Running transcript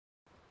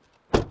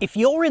If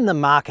you're in the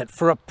market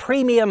for a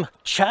premium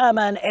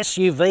chairman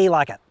SUV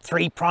like a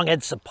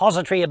three-pronged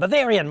suppository, a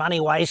Bavarian money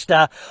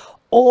waster,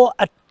 or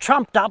a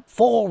trumped-up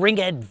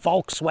four-ringed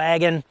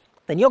Volkswagen,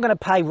 then you're going to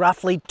pay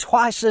roughly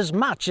twice as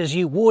much as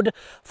you would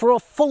for a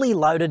fully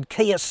loaded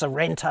Kia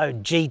Sorento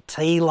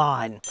GT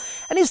line.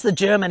 And is the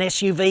German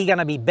SUV going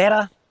to be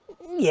better?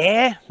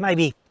 Yeah,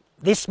 maybe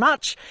this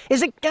much.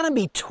 Is it going to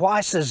be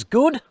twice as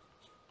good?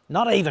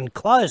 Not even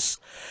close.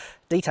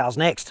 Details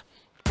next.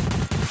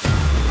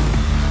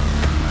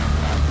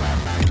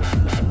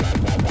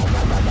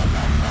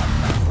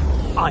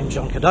 I'm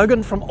John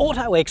Cadogan from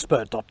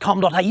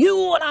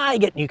AutoExpert.com.au, and I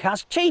get new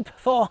cars cheap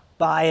for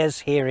buyers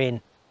here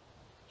in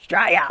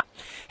Australia.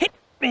 Hit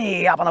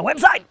me up on the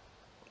website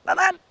like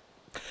that.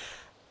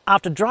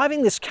 After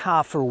driving this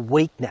car for a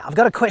week now, I've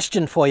got a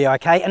question for you,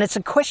 okay? And it's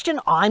a question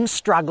I'm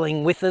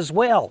struggling with as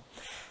well.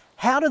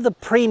 How do the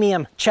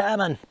premium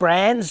chairman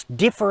brands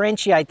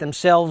differentiate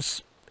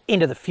themselves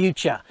into the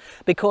future?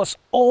 Because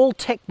all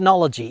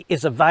technology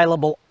is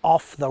available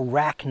off the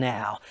rack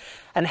now.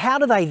 And how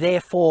do they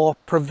therefore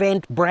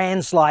prevent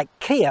brands like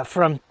Kia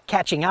from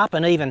catching up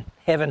and even,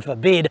 heaven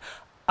forbid,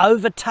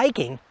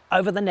 overtaking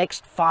over the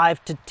next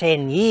 5 to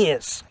 10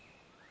 years?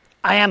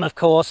 I am, of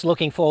course,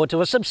 looking forward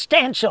to a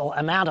substantial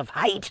amount of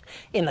hate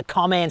in the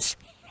comments.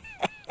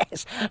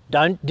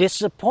 Don't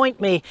disappoint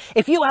me.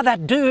 If you are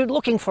that dude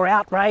looking for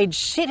outrage,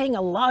 sitting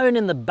alone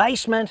in the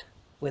basement,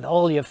 with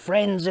all your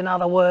friends, in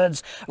other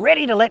words,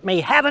 ready to let me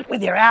have it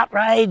with your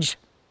outrage,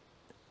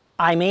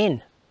 I'm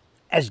in,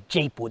 as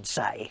Jeep would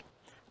say.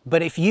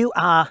 But if you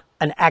are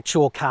an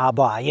actual car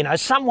buyer, you know,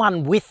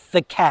 someone with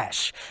the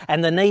cash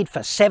and the need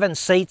for 7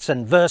 seats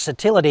and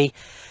versatility,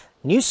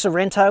 new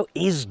Sorento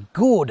is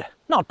good.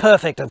 Not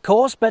perfect, of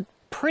course, but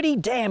pretty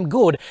damn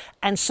good,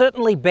 and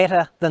certainly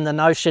better than the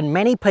notion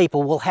many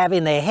people will have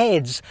in their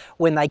heads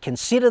when they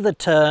consider the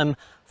term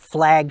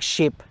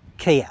flagship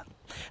Kia.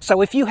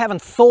 So if you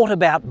haven't thought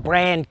about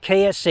brand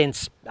Kia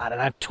since, I don't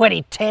know,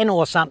 2010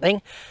 or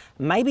something,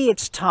 maybe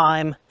it's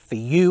time for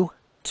you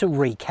to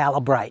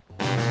recalibrate.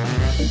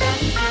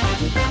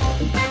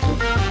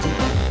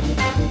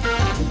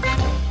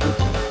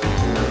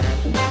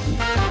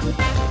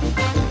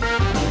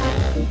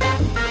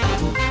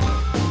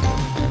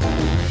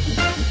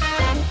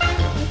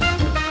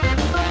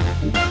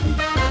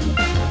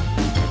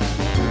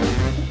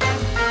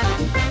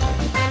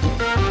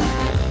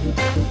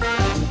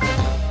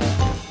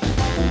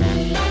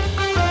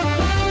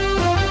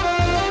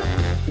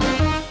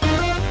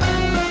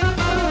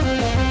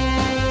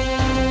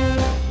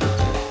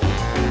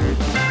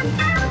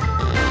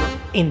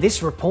 In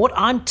this report,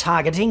 I'm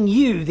targeting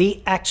you,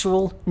 the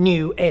actual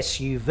new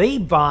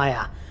SUV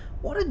buyer.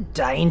 What a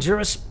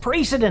dangerous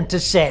precedent to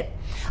set.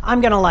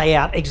 I'm going to lay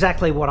out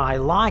exactly what I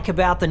like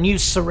about the new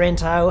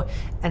Sorento,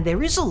 and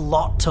there is a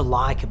lot to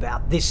like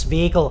about this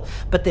vehicle,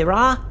 but there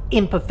are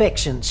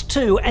imperfections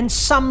too, and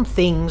some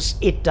things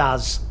it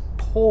does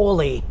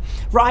poorly.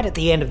 Right at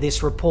the end of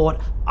this report,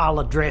 I'll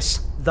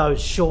address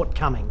those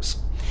shortcomings.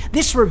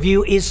 This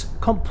review is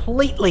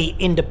completely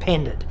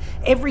independent.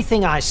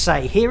 Everything I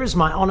say here is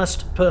my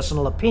honest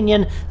personal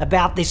opinion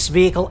about this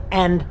vehicle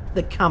and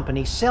the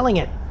company selling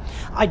it.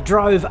 I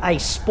drove a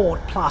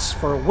Sport Plus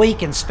for a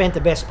week and spent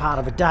the best part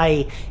of a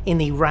day in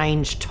the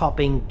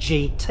range-topping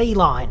GT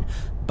line,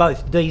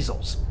 both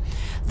diesels.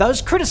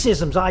 Those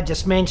criticisms I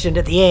just mentioned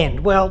at the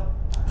end, well,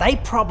 they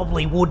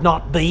probably would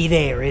not be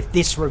there if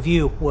this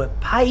review were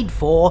paid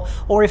for,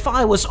 or if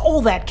I was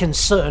all that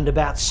concerned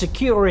about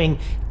securing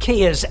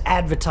Kia's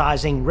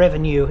advertising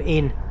revenue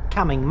in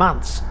coming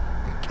months.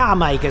 Car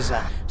makers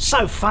are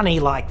so funny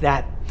like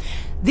that.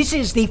 This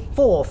is the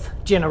 4th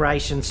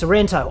generation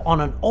Sorento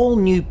on an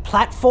all-new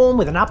platform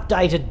with an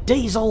updated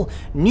diesel,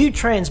 new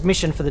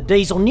transmission for the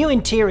diesel, new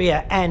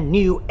interior and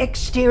new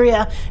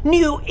exterior,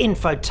 new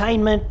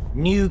infotainment,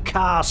 new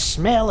car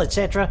smell,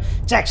 etc.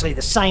 It's actually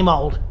the same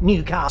old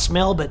new car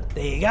smell, but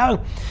there you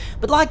go.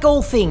 But like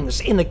all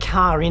things in the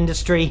car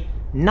industry,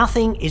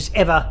 nothing is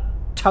ever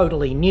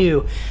totally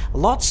new.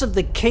 Lots of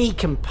the key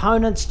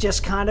components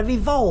just kind of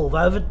evolve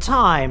over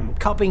time,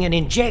 copying an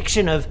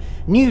injection of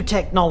new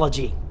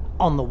technology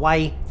on the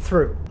way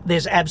through.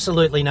 There's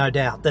absolutely no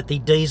doubt that the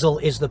diesel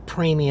is the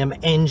premium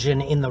engine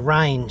in the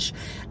range,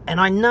 and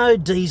I know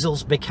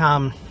diesel's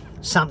become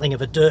something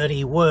of a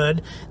dirty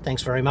word,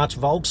 thanks very much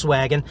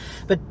Volkswagen,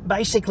 but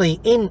basically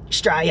in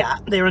Australia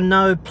there are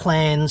no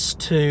plans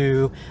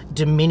to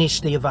diminish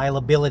the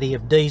availability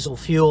of diesel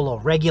fuel or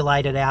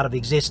regulate it out of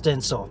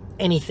existence or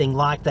anything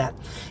like that.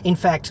 In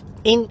fact,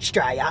 in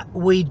Australia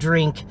we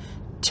drink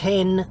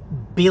 10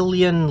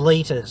 billion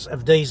litres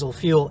of diesel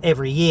fuel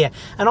every year,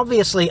 and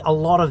obviously a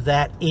lot of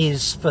that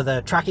is for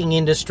the trucking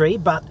industry,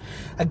 but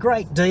a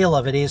great deal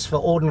of it is for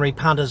ordinary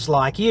punters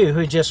like you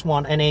who just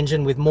want an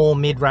engine with more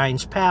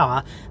mid-range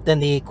power than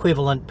the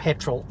equivalent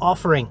petrol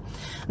offering.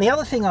 And the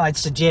other thing I'd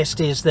suggest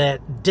is that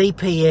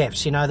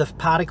DPFs, you know, the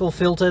particle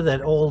filter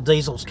that all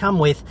diesels come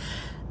with,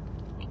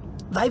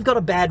 they've got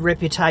a bad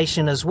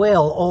reputation as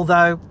well,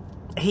 although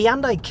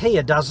Hyundai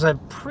Kia does a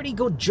pretty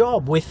good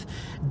job with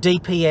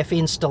DPF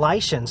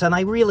installations, and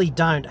they really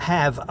don't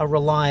have a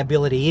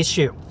reliability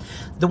issue.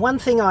 The one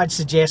thing I'd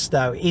suggest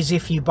though is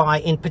if you buy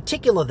in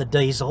particular the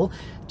diesel,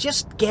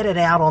 just get it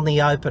out on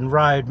the open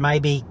road,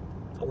 maybe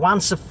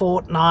once a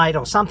fortnight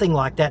or something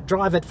like that.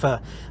 Drive it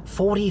for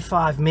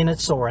 45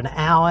 minutes or an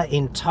hour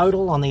in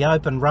total on the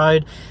open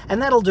road,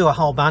 and that'll do a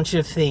whole bunch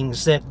of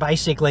things that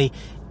basically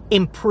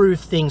improve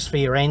things for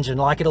your engine.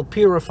 Like, it'll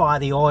purify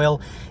the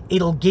oil,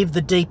 it'll give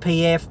the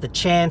DPF the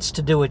chance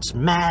to do its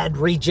mad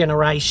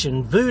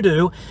regeneration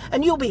voodoo,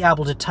 and you'll be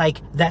able to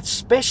take that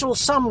special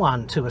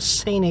someone to a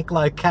scenic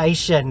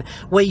location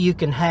where you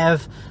can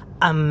have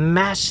a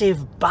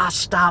massive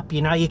bust up,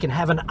 you know, you can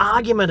have an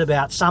argument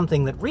about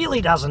something that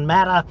really doesn't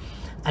matter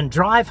and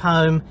drive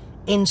home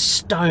in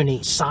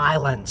stony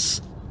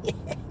silence.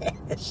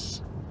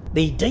 Yes.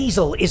 The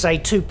diesel is a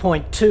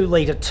 2.2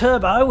 litre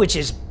turbo, which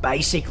is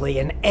basically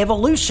an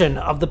evolution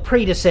of the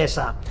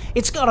predecessor.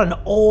 It's got an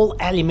all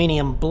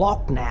aluminium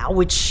block now,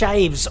 which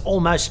shaves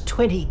almost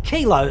 20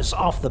 kilos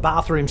off the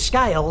bathroom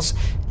scales,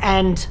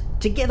 and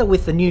together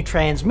with the new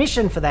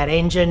transmission for that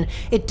engine,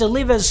 it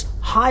delivers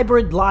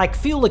hybrid-like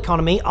fuel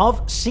economy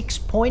of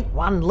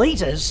 6.1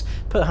 litres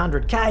per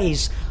 100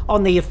 k's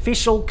on the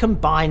official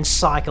combined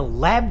cycle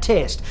lab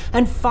test,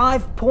 and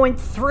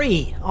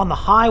 5.3 on the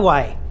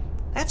highway.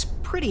 That's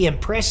pretty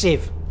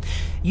impressive.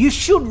 You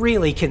should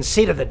really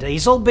consider the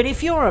diesel, but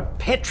if you're a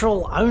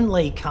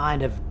petrol-only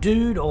kind of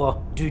dude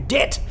or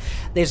dudette,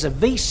 there's a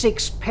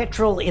V6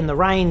 petrol in the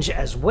range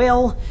as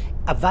well,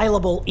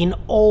 available in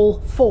all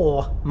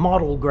 4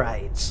 model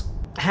grades.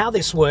 How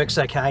this works,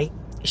 okay,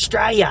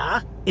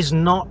 Australia is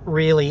not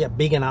really a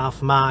big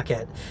enough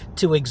market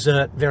to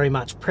exert very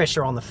much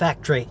pressure on the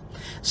factory.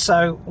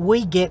 So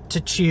we get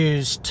to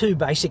choose 2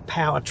 basic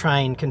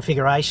powertrain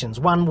configurations.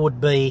 One would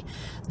be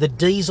the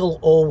diesel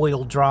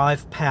all-wheel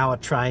drive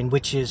powertrain,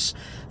 which is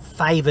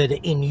favoured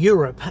in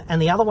Europe,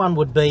 and the other one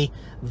would be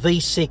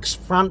V6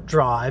 front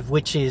drive,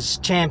 which is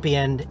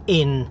championed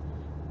in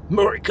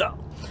America.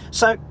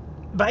 So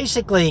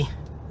basically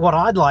what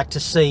I'd like to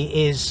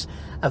see is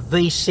a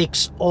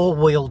V6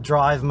 all-wheel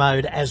drive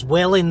mode as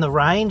well in the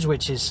range,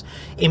 which is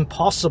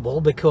impossible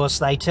because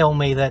they tell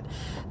me that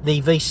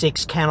the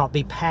V6 cannot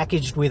be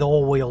packaged with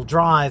all-wheel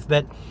drive,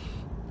 but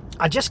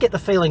I just get the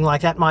feeling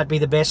like that might be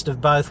the best of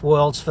both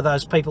worlds for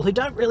those people who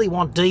don't really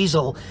want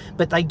diesel,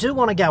 but they do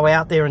want to go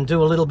out there and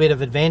do a little bit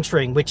of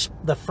adventuring, which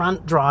the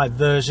front drive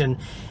version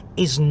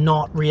is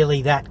not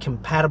really that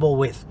compatible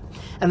with.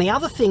 And the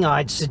other thing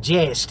I'd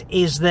suggest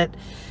is that,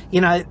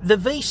 you know, the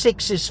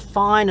V6 is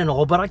fine and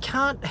all, but I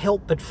can't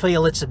help but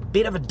feel it's a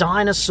bit of a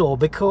dinosaur,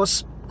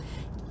 because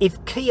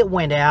if Kia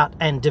went out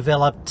and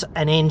developed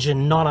an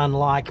engine not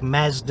unlike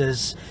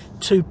Mazda's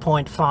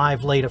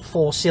 2.5 litre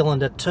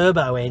 4-cylinder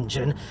turbo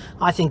engine,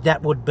 I think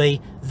that would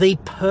be the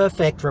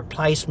perfect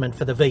replacement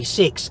for the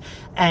V6.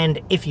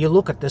 And if you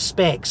look at the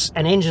specs,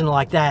 an engine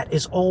like that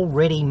is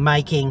already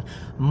making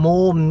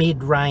more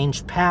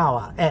mid-range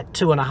power at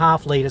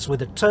 2.5 litres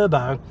with a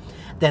turbo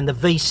than the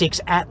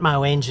V6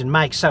 Atmo engine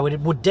makes, so it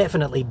would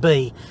definitely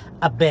be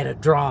a better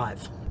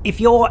drive. If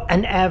you're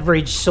an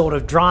average sort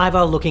of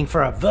driver looking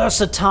for a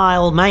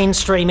versatile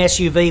mainstream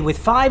SUV with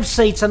 5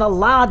 seats and a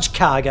large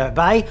cargo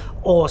bay,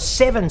 or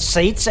 7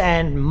 seats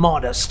and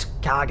modest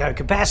cargo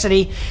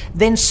capacity,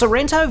 then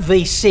Sorento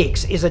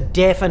V6 is a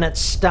definite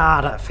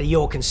starter for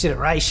your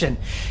consideration.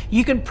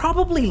 You can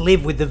probably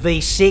live with the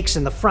V6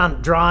 in the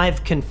front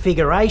drive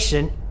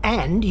configuration,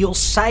 and you'll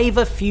save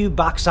a few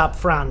bucks up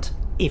front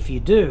if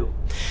you do.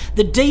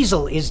 The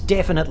diesel is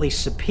definitely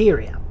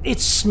superior.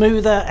 It's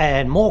smoother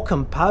and more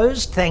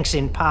composed, thanks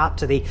in part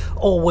to the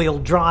all-wheel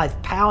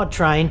drive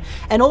powertrain,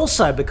 and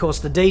also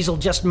because the diesel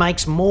just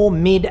makes more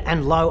mid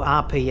and low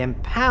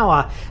RPM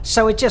power,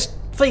 so it just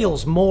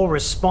feels more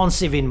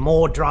responsive in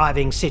more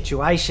driving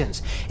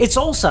situations. It's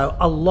also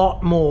a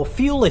lot more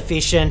fuel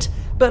efficient,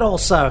 but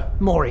also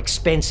more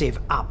expensive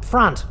up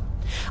front.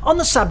 On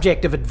the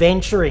subject of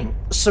adventuring,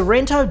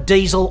 Sorento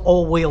diesel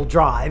all-wheel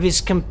drive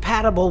is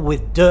compatible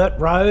with dirt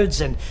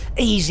roads and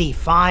easy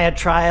fire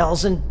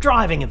trails and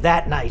driving of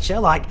that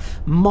nature, like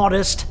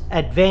modest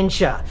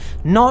adventure,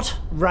 not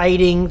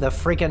raiding the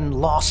frickin'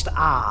 Lost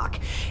Ark.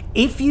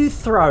 If you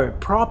throw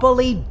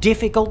properly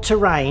difficult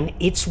terrain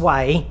its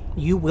way,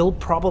 you will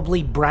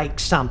probably break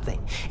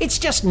something. It's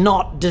just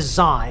not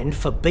designed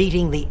for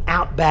beating the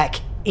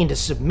outback into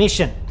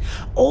submission.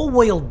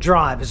 All-wheel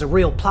drive is a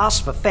real plus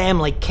for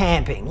family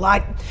camping.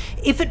 Like,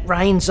 if it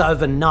rains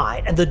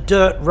overnight and the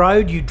dirt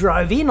road you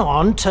drove in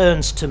on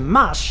turns to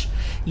mush,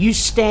 you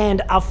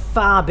stand a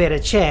far better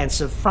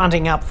chance of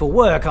fronting up for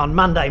work on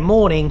Monday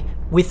morning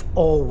with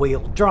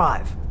all-wheel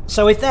drive.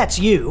 So if that's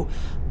you,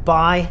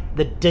 buy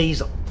the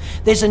diesel.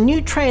 There's a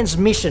new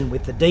transmission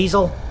with the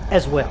diesel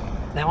as well.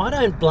 Now, I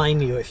don't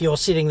blame you if you're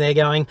sitting there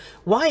going,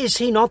 why is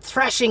he not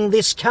thrashing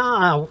this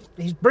car?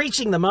 He's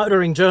breaching the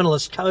Motoring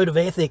Journalist Code of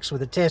Ethics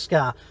with a test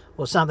car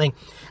or something.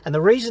 And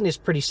the reason is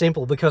pretty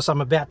simple, because I'm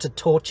about to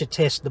torture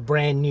test the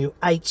brand new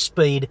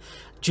 8-speed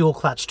dual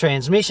clutch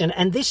transmission.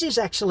 And this is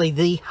actually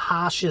the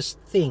harshest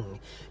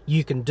thing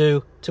you can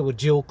do to a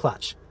dual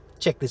clutch.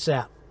 Check this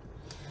out.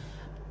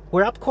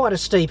 We're up quite a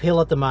steep hill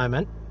at the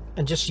moment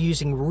and just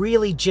using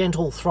really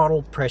gentle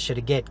throttle pressure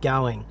to get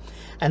going.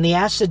 And the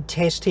acid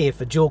test here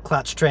for dual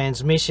clutch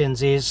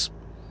transmissions is,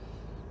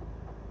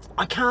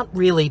 I can't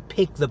really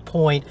pick the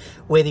point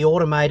where the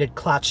automated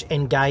clutch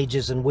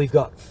engages and we've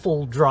got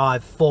full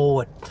drive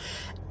forward.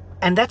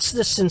 And that's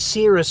the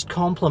sincerest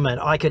compliment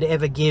I could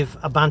ever give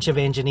a bunch of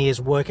engineers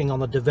working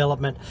on the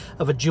development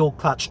of a dual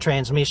clutch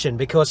transmission,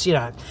 because, you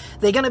know,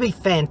 they're going to be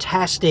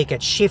fantastic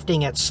at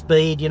shifting at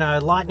speed, you know,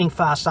 lightning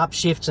fast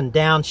upshifts and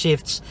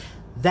downshifts.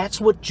 That's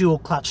what dual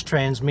clutch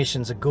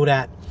transmissions are good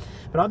at.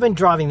 But I've been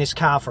driving this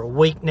car for a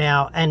week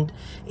now, and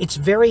it's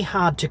very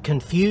hard to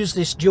confuse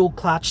this dual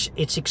clutch.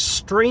 It's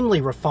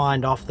extremely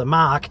refined off the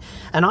mark,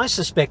 and I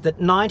suspect that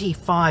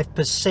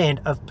 95%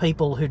 of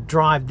people who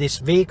drive this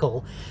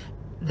vehicle,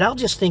 they'll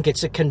just think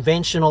it's a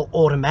conventional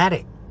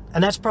automatic.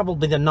 And that's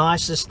probably the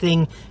nicest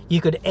thing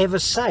you could ever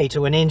say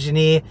to an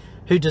engineer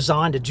who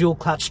designed a dual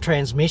clutch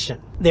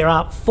transmission. There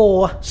are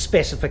 4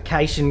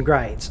 specification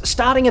grades.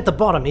 Starting at the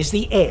bottom is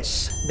the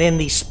S, then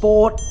the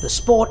Sport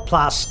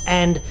Plus,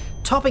 and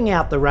topping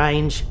out the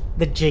range,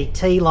 the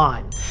GT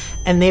line.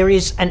 And there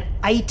is an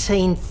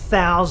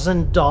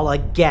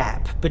 $18,000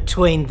 gap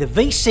between the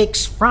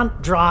V6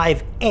 front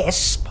drive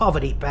S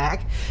poverty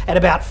pack at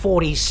about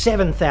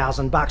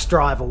 $47,000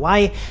 drive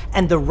away,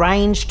 and the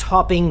range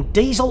topping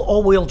diesel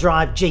all-wheel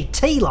drive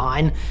GT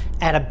line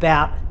at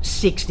about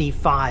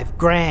 65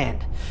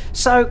 grand.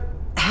 So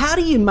how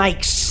do you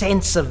make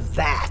sense of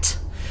that?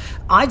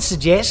 I'd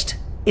suggest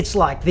it's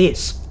like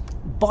this.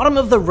 Bottom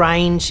of the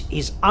range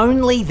is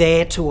only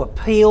there to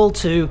appeal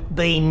to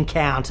bean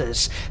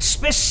counters,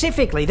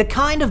 specifically the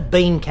kind of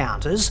bean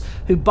counters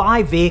who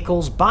buy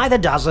vehicles by the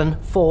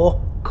dozen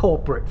for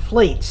corporate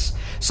fleets.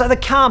 So the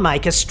car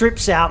maker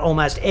strips out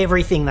almost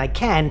everything they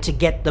can to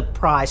get the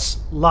price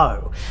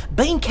low.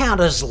 Bean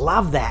counters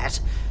love that,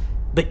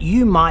 but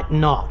you might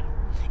not.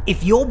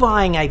 If you're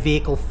buying a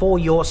vehicle for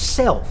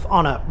yourself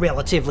on a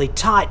relatively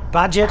tight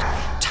budget,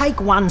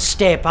 take one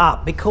step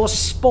up, because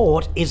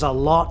Sport is a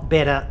lot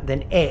better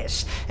than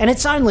S. And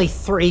it's only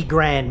 3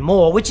 grand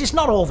more, which is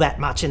not all that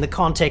much in the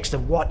context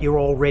of what you're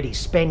already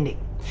spending.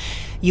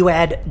 You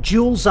add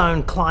dual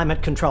zone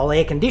climate control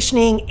air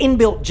conditioning,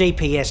 inbuilt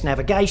GPS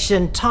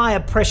navigation,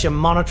 tyre pressure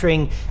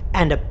monitoring,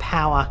 and a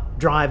power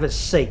driver's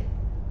seat.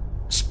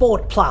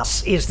 Sport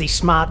Plus is the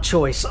smart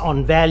choice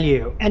on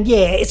value, and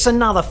yeah, it's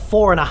another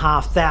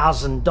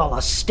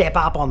 $4,500 step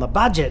up on the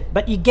budget,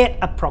 but you get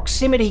a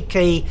proximity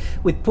key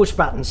with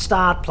push-button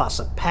start, plus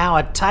a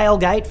powered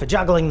tailgate for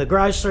juggling the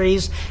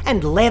groceries,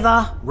 and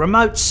leather,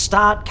 remote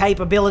start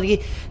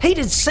capability,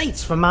 heated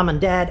seats for mum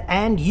and dad,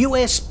 and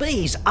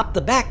USBs up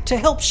the back to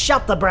help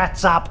shut the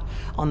brats up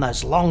on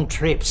those long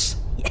trips.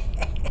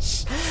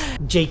 Yes.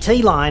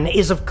 GT line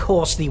is of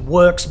course the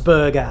works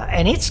burger,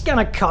 and it's going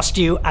to cost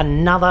you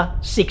another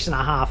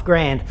 6.5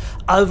 grand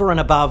over and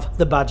above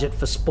the budget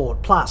for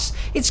Sport Plus.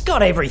 It's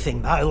got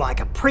everything though, like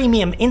a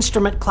premium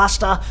instrument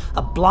cluster,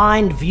 a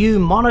blind view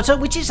monitor,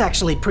 which is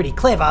actually pretty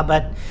clever,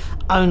 but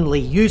only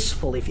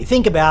useful if you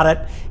think about it,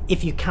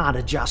 if you can't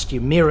adjust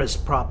your mirrors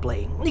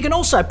properly. You can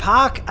also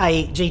park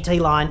a GT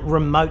line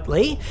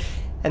remotely,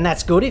 and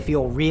that's good if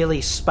you're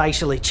really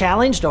spatially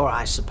challenged, or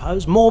I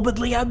suppose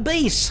morbidly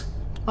obese.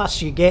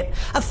 Plus you get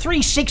a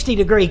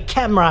 360-degree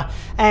camera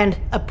and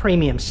a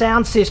premium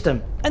sound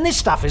system. And this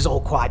stuff is all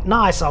quite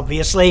nice,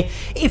 obviously,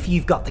 if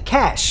you've got the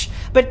cash.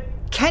 But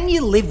can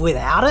you live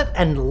without it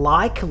and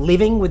like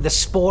living with the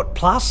Sport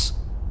Plus?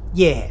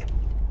 Yeah,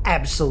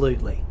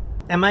 absolutely.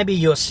 And maybe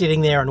you're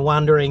sitting there and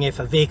wondering if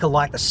a vehicle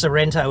like the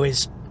Sorento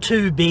is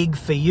too big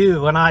for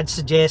you, and I'd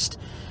suggest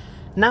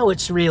no,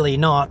 it's really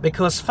not,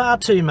 because far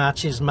too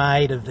much is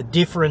made of the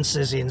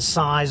differences in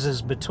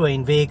sizes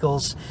between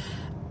vehicles.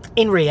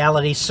 In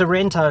reality,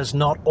 Sorrento's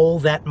not all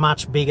that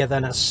much bigger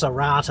than a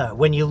Cerato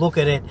when you look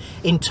at it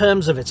in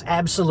terms of its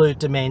absolute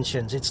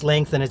dimensions, its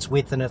length and its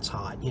width and its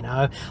height, you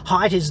know.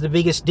 Height is the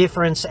biggest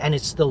difference, and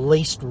it's the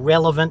least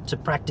relevant to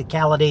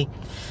practicality.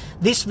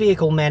 This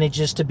vehicle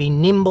manages to be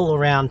nimble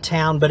around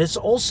town, but it's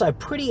also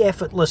pretty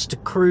effortless to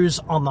cruise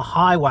on the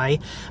highway.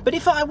 But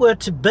if I were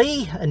to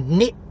be a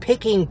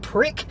nitpicking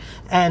prick,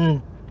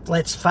 and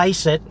let's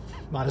face it,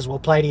 might as well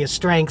play to your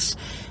strengths,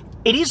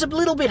 it is a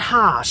little bit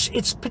harsh.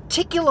 It's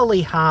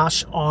particularly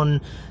harsh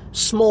on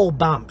small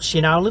bumps,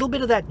 you know. A little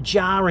bit of that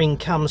jarring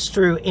comes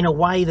through in a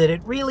way that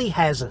it really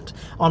hasn't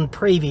on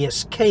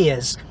previous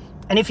Kias.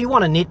 And if you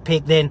want to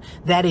nitpick, then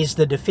that is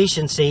the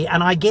deficiency.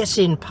 And I guess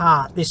in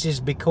part this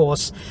is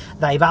because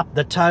they've upped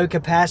the tow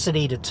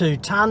capacity to 2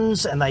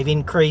 tons and they've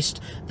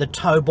increased the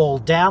tow ball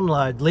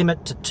download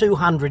limit to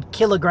 200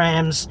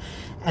 kilograms.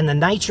 And the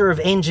nature of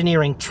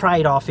engineering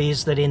trade-off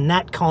is that in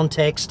that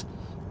context,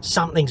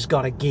 something's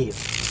got to give.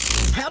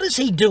 How does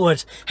he do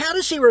it? How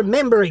does he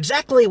remember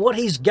exactly what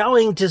he's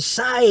going to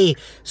say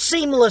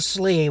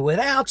seamlessly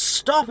without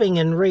stopping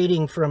and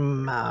reading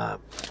from a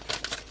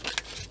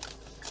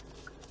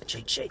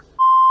cheat sheet?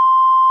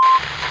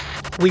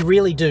 We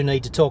really do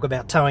need to talk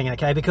about towing,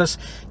 okay, because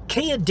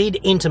Kia did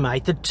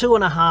intimate that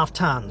 2.5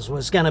 tonnes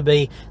was going to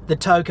be the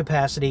tow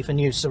capacity for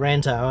new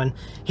Sorento, and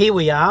here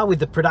we are with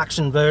the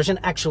production version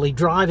actually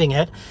driving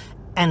it,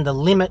 and the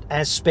limit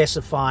as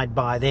specified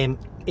by them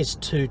is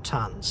 2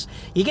 tonnes.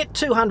 You get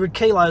 200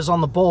 kilos on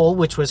the ball,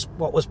 which was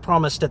what was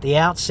promised at the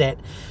outset.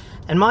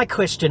 And my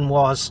question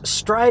was,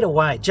 straight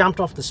away, jumped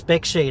off the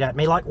spec sheet at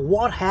me, like,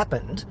 what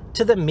happened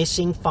to the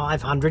missing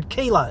 500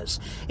 kilos?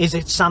 Is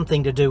it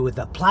something to do with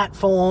the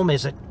platform?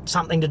 Is it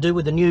something to do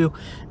with the new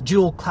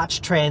dual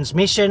clutch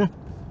transmission?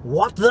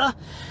 What the?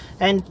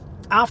 And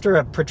after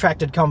a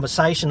protracted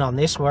conversation on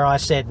this, where I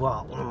said,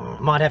 well,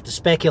 might have to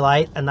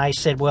speculate, and they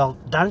said, well,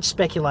 don't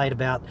speculate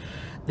about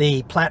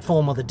the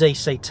platform or the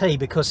DCT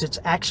because it's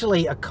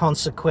actually a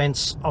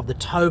consequence of the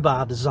tow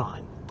bar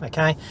design.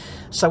 Okay,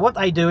 so what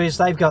they do is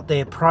they've got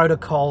their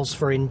protocols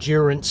for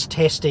endurance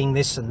testing,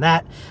 this and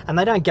that, and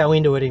they don't go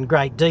into it in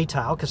great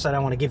detail because they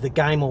don't want to give the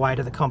game away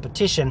to the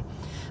competition.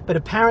 But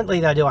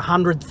apparently they do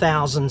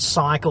 100,000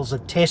 cycles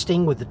of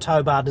testing with the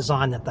tow bar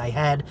design that they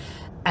had,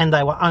 and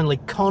they were only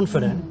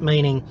confident,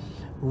 meaning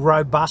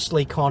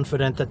robustly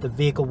confident, that the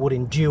vehicle would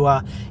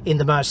endure in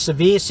the most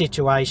severe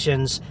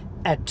situations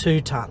at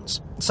 2 tonnes.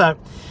 So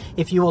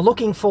if you were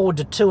looking forward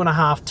to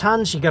 2.5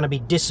 tonnes, you're going to be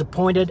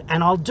disappointed,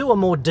 and I'll do a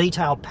more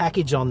detailed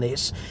package on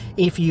this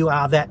if you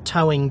are that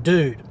towing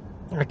dude,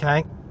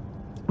 okay?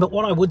 But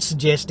what I would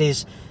suggest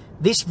is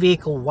this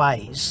vehicle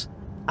weighs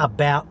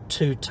about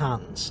 2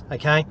 tonnes,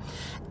 okay?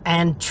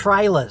 And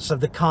trailers of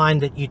the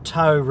kind that you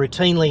tow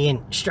routinely in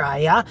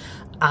Australia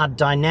are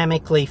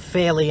dynamically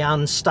fairly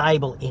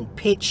unstable in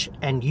pitch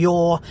and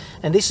yaw,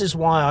 and this is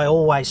why I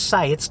always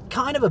say it's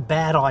kind of a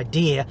bad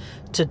idea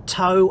to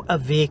tow a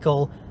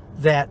vehicle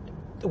that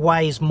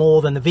weighs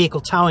more than the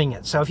vehicle towing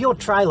it. So if your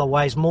trailer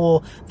weighs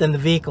more than the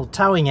vehicle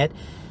towing it,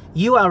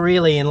 you are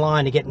really in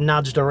line to get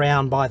nudged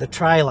around by the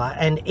trailer,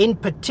 and in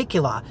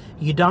particular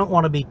you don't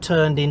want to be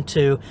turned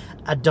into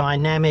a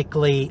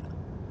dynamically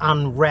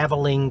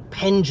unraveling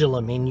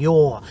pendulum in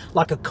yaw,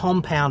 like a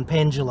compound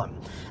pendulum.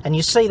 And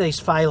you see these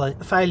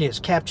failures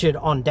captured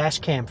on dash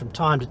cam from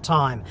time to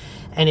time,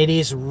 and it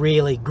is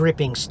really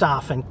gripping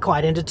stuff and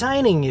quite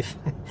entertaining if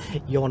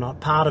you're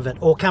not part of it,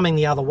 or coming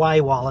the other way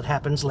while it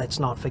happens, let's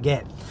not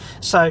forget.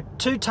 So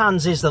 2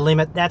 tonnes is the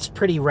limit. That's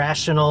pretty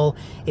rational.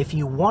 If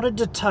you wanted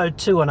to tow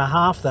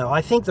 2.5 though,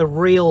 I think the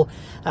real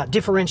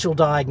differential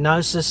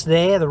diagnosis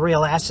there, the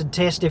real acid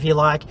test if you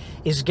like,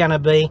 is going to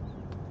be,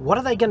 what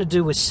are they going to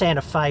do with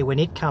Santa Fe when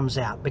it comes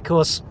out?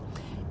 Because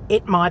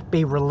it might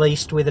be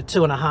released with a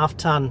 2.5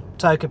 tonne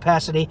tow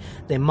capacity.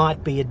 There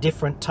might be a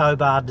different tow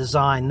bar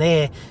design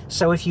there.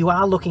 So if you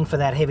are looking for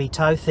that heavy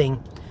tow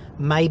thing,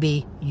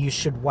 maybe you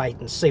should wait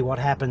and see what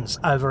happens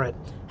over at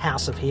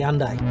House of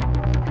Hyundai.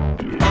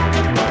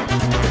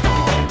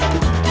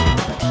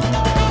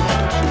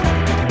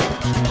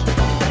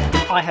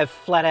 I have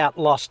flat out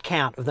lost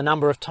count of the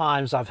number of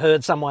times I've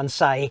heard someone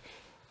say,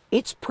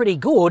 it's pretty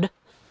good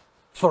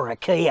for a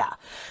Kia.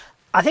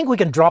 I think we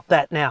can drop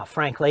that now,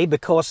 frankly,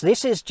 because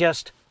this is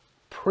just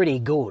pretty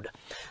good.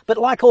 But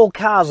like all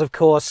cars, of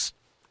course,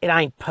 it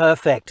ain't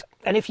perfect.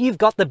 And if you've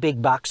got the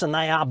big bucks and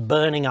they are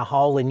burning a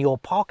hole in your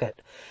pocket,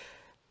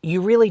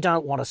 you really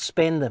don't want to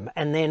spend them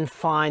and then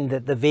find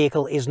that the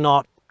vehicle is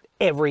not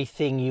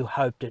everything you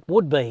hoped it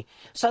would be.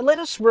 So let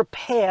us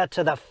repair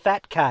to the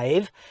fat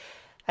cave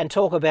and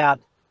talk about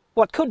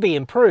what could be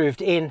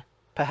improved in,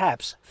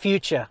 perhaps,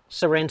 future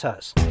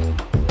Sorentos.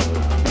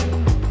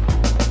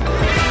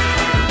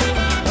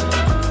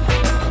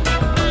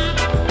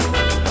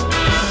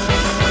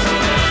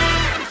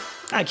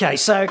 Okay,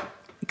 so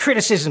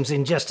criticisms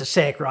in just a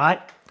sec,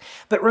 right?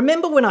 But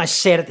remember when I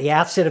said at the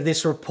outset of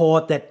this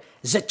report that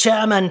the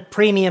German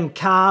premium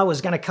car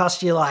was going to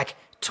cost you like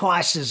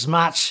twice as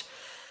much?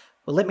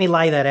 Well, let me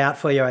lay that out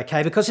for you,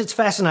 okay, because it's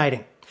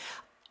fascinating.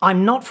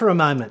 I'm not for a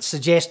moment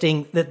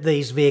suggesting that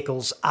these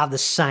vehicles are the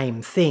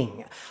same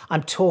thing.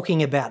 I'm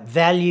talking about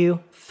value,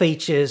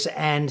 features,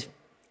 and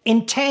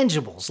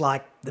intangibles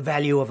like the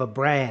value of a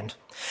brand.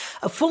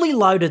 A fully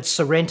loaded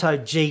Sorento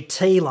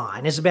GT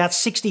line is about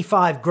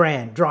 65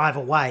 grand drive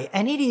away,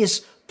 and it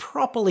is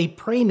properly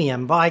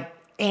premium by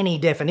any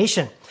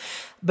definition.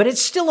 But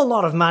it's still a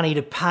lot of money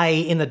to pay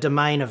in the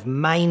domain of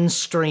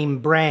mainstream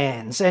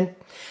brands, and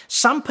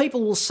some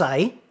people will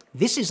say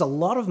this is a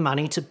lot of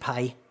money to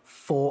pay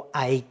for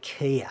a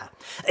Kia,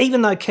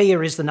 even though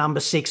Kia is the number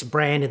 6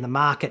 brand in the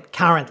market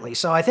currently.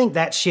 So I think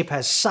that ship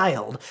has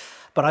sailed,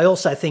 but I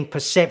also think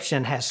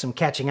perception has some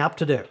catching up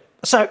to do.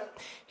 So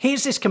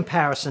here's this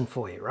comparison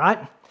for you,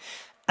 right?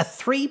 A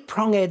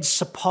 3-pronged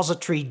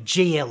suppository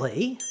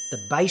GLE, the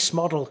base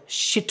model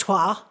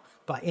Chitois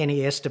by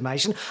any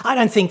estimation. I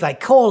don't think they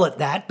call it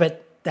that,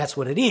 but that's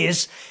what it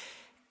is.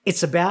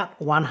 It's about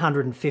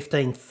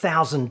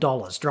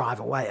 $115,000 drive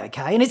away,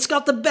 okay? And it's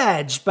got the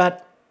badge,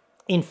 but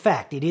In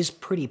fact, it is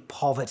pretty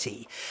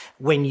poverty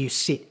when you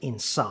sit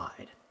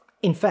inside.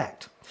 In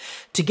fact,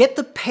 to get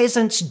the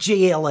Peasant's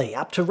GLE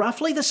up to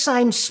roughly the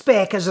same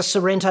spec as a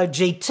Sorento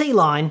GT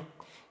line,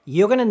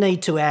 you're going to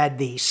need to add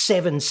the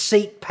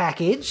 7-seat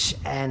package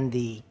and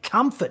the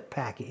comfort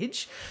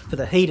package for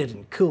the heated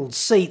and cooled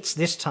seats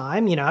this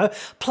time,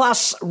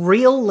 plus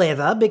real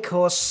leather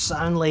because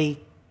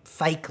only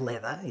fake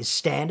leather is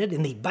standard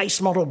in the base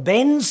model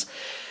Benz.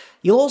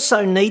 You'll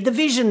also need the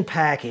Vision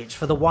package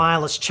for the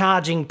wireless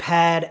charging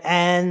pad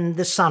and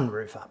the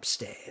sunroof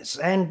upstairs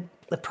and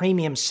the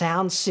premium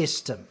sound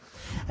system.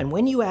 And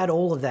when you add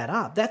all of that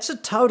up, that's a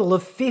total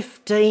of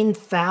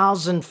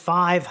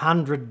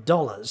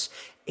 $15,500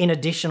 in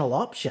additional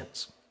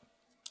options.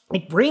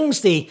 It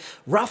brings the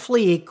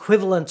roughly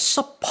equivalent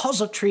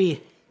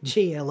suppository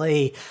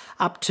GLE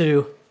up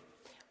to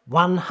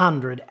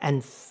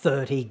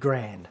 130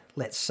 grand,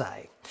 let's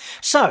say.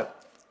 So,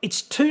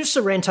 it's 2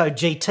 Sorento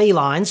GT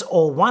lines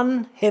or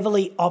 1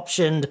 heavily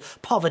optioned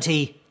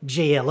poverty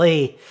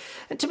GLE.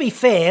 And to be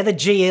fair, the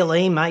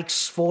GLE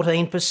makes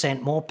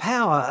 14% more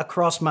power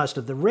across most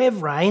of the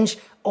rev range,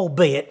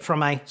 albeit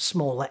from a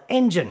smaller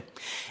engine.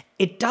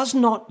 It does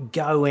not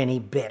go any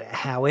better,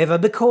 however,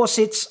 because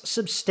it's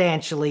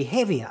substantially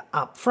heavier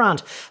up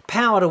front.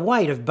 Power to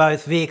weight of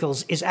both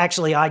vehicles is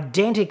actually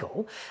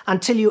identical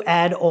until you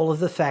add all of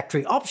the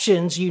factory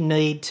options you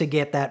need to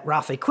get that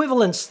rough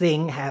equivalence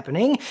thing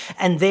happening,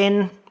 and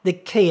then the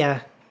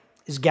Kia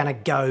is going to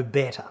go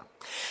better.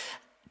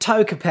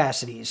 Tow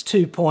capacity is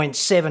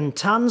 2.7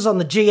 tonnes on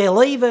the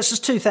GLE versus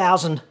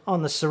 2,000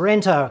 on the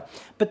Sorento,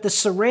 but the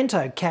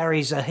Sorento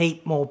carries a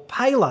heap more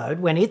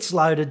payload when it's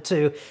loaded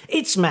to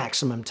its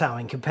maximum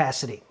towing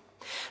capacity.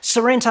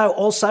 Sorento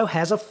also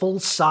has a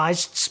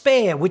full-sized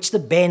spare, which the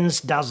Benz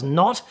does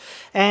not,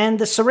 and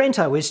the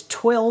Sorento is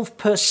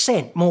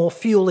 12% more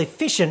fuel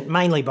efficient,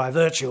 mainly by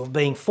virtue of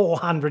being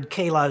 400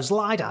 kilos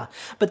lighter,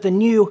 but the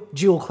new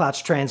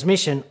dual-clutch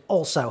transmission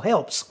also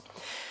helps.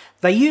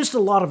 They used a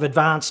lot of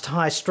advanced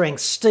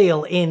high-strength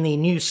steel in the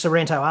new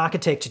Sorento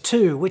architecture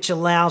too, which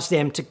allows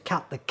them to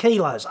cut the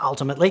kilos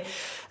ultimately.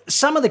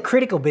 Some of the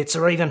critical bits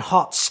are even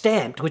hot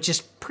stamped, which is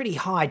pretty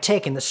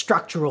high-tech in the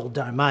structural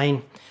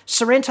domain.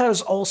 Sorento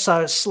is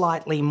also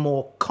slightly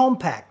more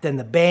compact than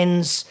the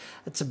Benz.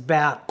 It's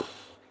about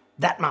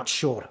that much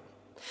shorter.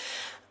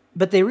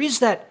 But there is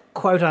that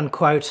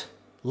quote-unquote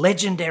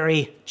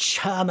legendary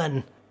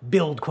German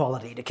build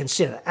quality to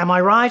consider. Am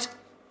I right?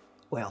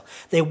 Well,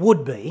 there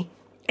would be.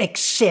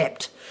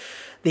 Except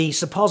the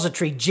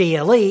suppository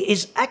GLE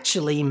is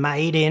actually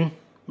made in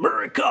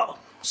America.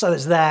 So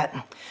there's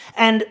that.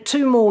 And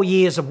 2 more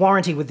years of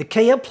warranty with the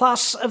Kia,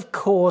 plus, of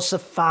course, a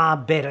far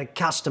better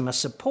customer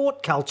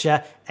support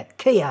culture at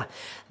Kia.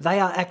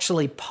 They are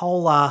actually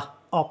polar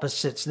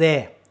opposites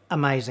there,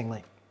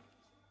 amazingly.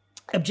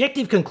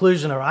 Objective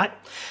conclusion, all right?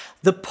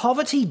 The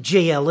poverty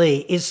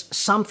GLE is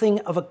something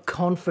of a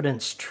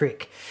confidence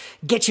trick.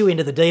 Get you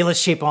into the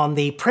dealership on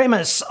the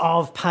premise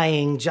of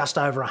paying just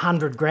over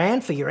 100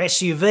 grand for your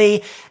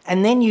SUV,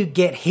 and then you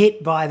get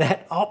hit by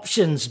that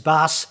options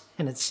bus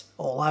and it's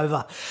all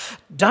over.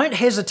 Don't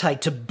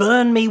hesitate to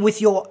burn me with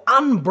your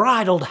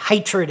unbridled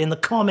hatred in the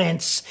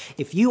comments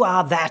if you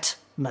are that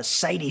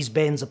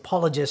Mercedes-Benz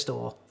apologist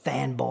or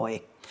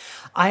fanboy.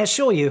 I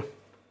assure you,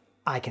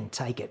 I can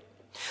take it.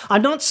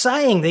 I'm not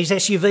saying these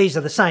SUVs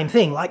are the same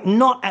thing,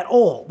 not at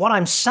all. What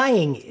I'm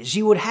saying is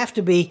you would have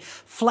to be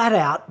flat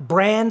out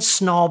brand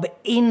snob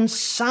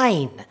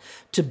insane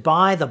to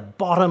buy the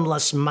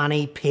bottomless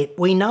money pit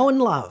we know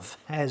and love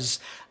as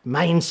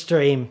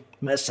mainstream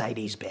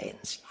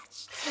Mercedes-Benz.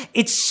 Yes.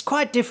 It's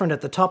quite different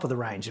at the top of the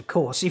range, of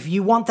course. If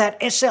you want that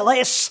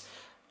SLS,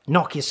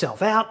 knock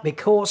yourself out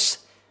because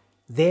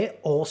they're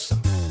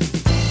awesome.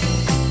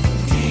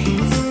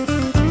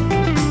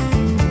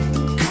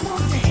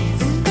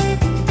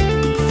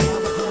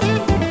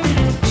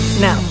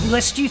 Now,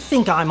 lest you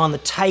think I'm on the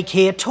take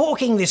here,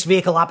 talking this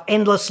vehicle up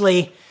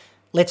endlessly,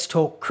 let's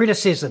talk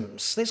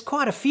criticisms. There's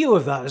quite a few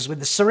of those with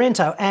the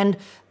Sorento, and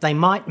they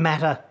might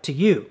matter to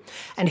you.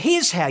 And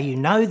here's how you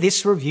know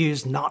this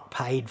review's not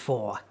paid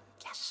for.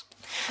 Yes.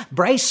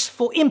 Brace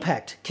for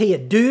impact, Kia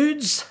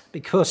dudes,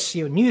 because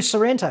your new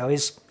Sorento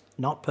is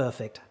not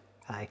perfect.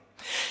 Hey.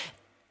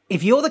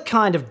 If you're the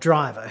kind of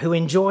driver who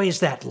enjoys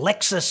that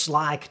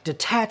Lexus-like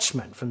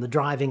detachment from the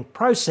driving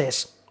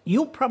process,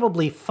 you'll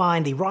probably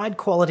find the ride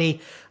quality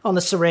on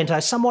the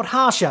Sorento somewhat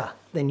harsher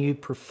than you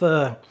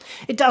prefer.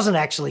 It doesn't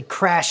actually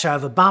crash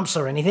over bumps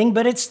or anything,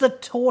 but it's the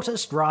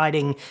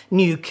tortoise-riding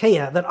new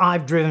Kia that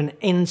I've driven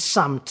in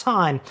some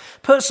time.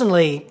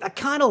 Personally, I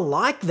kind of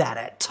like that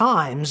at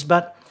times,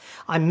 but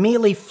I'm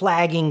merely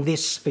flagging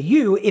this for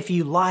you if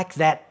you like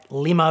that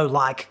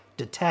limo-like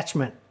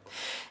detachment.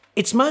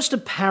 It's most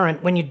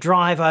apparent when you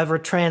drive over a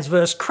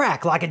transverse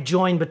crack, like a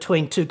join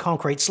between 2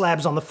 concrete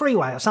slabs on the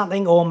freeway or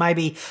something, or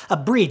maybe a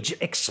bridge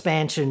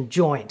expansion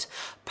joint.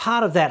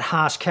 Part of that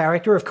harsh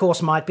character, of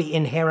course, might be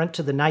inherent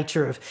to the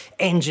nature of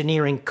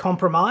engineering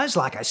compromise,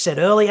 like I said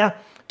earlier.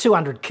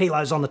 200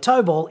 kilos on the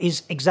tow ball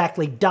is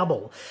exactly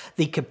double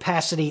the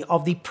capacity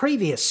of the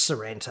previous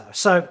Sorento.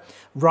 So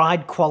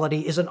ride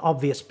quality is an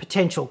obvious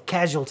potential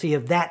casualty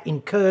of that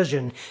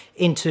incursion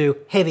into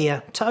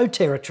heavier tow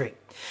territory.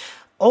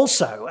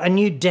 Also, a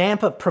new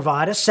damper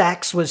provider,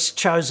 Sachs, was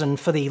chosen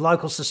for the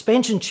local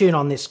suspension tune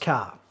on this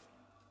car.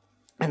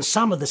 And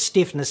some of the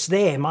stiffness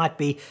there might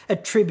be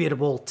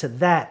attributable to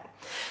that.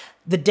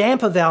 The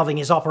damper valving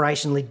is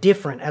operationally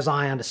different, as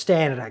I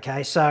understand it,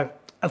 okay? So,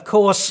 of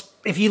course,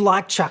 if you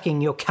like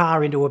chucking your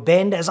car into a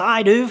bend, as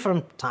I do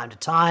from time to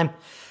time,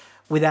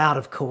 without,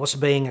 of course,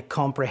 being a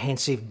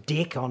comprehensive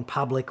dick on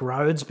public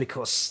roads,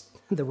 because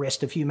the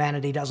rest of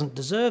humanity doesn't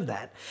deserve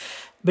that.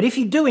 But if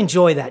you do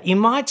enjoy that, you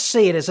might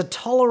see it as a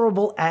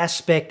tolerable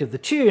aspect of the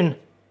tune,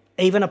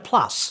 even a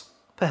plus,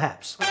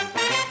 perhaps.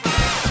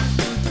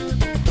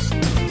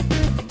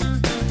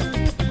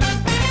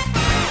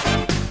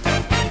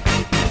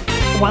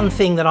 One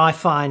thing that I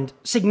find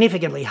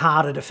significantly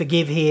harder to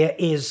forgive here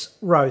is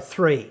row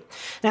 3.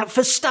 Now,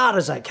 for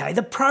starters, okay,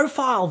 the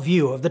profile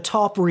view of the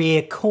top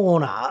rear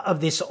corner of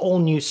this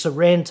all-new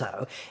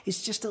Sorento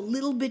is just a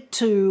little bit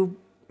too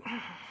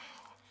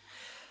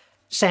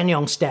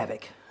Sanyong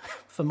Stavik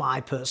for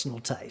my personal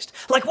taste.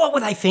 Like, what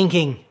were they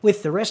thinking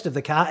with the rest of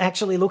the car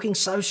actually looking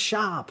so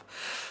sharp?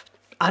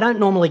 I don't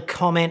normally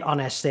comment on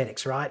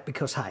aesthetics, right?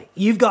 Because, hey,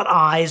 you've got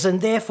eyes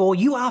and therefore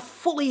you are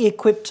fully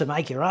equipped to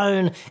make your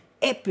own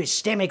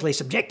epistemically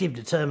subjective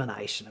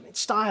determination. I mean,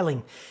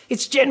 styling,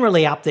 it's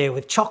generally up there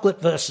with chocolate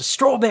versus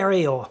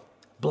strawberry or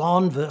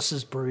blonde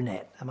versus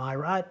brunette. Am I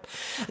right?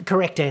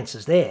 Correct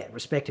answers there,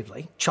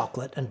 respectively.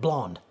 Chocolate and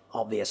blonde,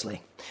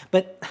 obviously.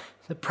 But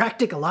the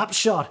practical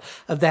upshot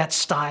of that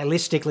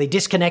stylistically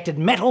disconnected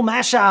metal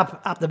mashup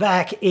up the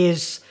back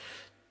is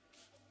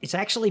it's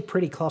actually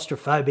pretty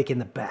claustrophobic in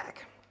the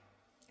back.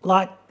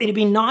 Like, it'd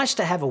be nice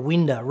to have a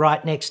window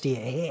right next to your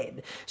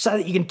head so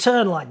that you can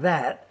turn like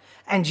that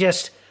and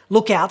just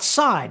look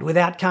outside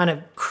without kind of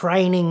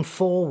craning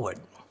forward.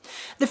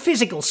 The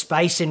physical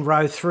space in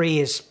row 3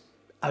 is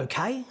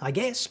okay, I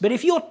guess, but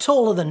if you're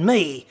taller than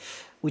me,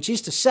 which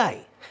is to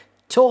say,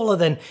 taller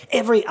than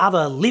every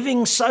other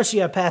living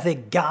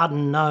sociopathic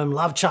garden gnome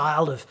love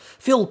child of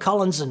Phil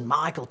Collins and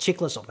Michael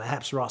Chiklis, or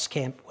perhaps Ross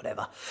Kemp,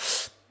 whatever,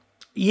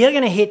 you're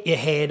going to hit your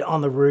head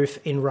on the roof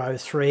in row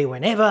 3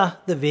 whenever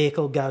the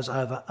vehicle goes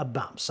over a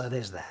bump, so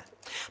there's that.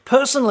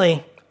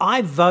 Personally,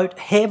 I vote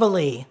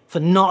heavily for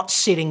not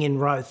sitting in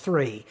row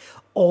 3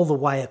 all the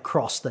way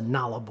across the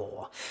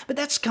Nullarbor. But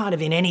that's kind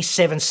of in any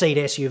 7-seat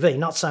SUV,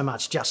 not so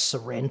much just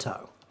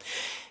Sorento.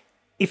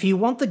 If you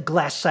want the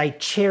glacé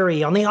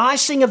cherry on the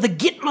icing of the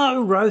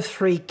Gitmo row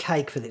 3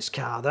 cake for this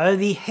car, though,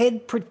 the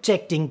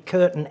head-protecting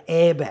curtain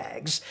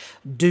airbags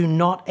do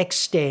not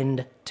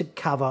extend to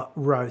cover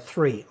row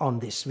 3 on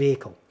this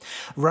vehicle.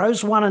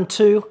 Rows 1 and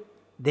 2,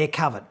 they're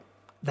covered.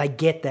 They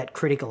get that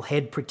critical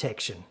head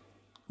protection.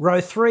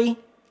 Row 3,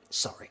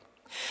 sorry.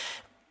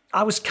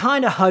 I was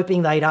kind of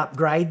hoping they'd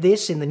upgrade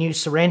this in the new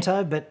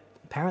Sorento, but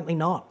apparently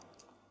not.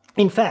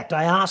 In fact,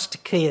 I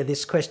asked Kia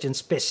this question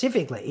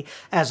specifically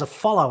as a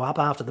follow-up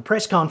after the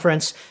press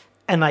conference,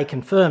 and they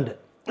confirmed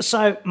it.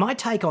 So my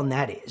take on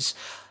that is,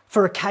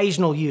 for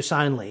occasional use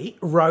only,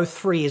 row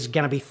 3 is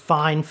going to be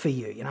fine for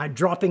you. You know,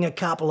 dropping a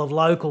couple of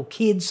local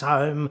kids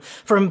home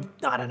from,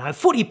 I don't know,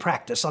 footy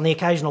practice on the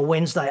occasional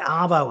Wednesday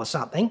arvo or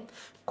something,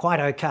 quite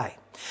okay.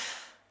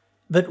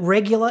 But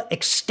regular,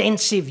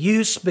 extensive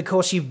use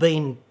because you've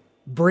been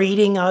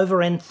breeding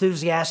over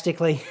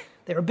enthusiastically,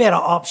 there are better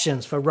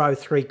options for row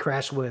 3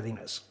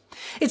 crashworthiness.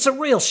 It's a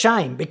real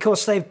shame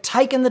because they've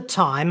taken the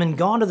time and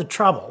gone to the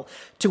trouble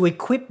to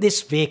equip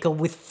this vehicle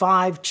with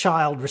 5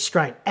 child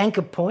restraint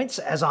anchor points,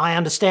 as I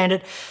understand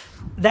it.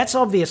 That's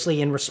obviously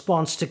in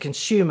response to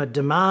consumer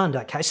demand,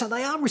 okay? So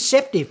they are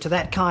receptive to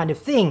that kind of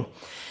thing.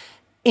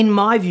 In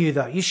my view,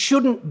 though, you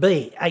shouldn't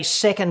be a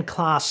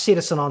second-class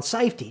citizen on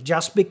safety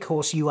just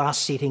because you are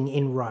sitting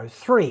in row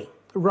 3.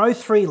 Row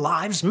 3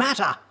 lives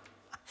matter.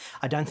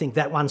 I don't think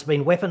that one's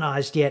been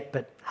weaponised yet,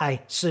 but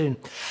hey, soon.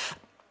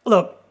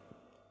 Look,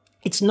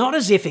 it's not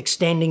as if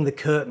extending the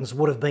curtains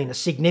would have been a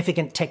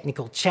significant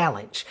technical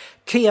challenge.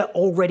 Kia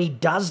already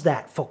does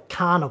that for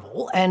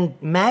Carnival, and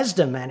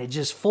Mazda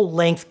manages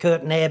full-length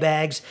curtain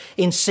airbags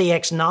in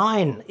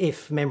CX-9,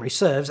 if memory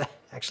serves.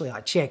 Actually,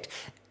 I checked,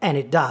 and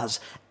it does.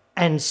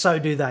 And so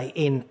do they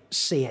in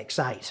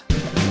CX-8.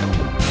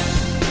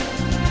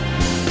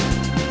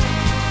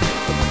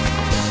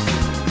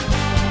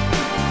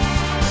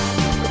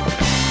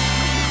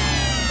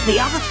 The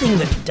other thing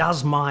that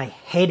does my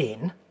head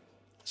in,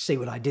 see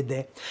what I did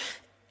there,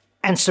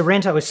 and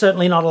Sorento is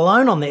certainly not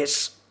alone on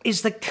this,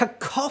 is the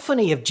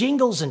cacophony of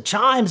jingles and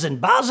chimes and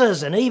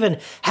buzzers and even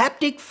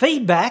haptic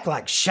feedback,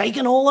 like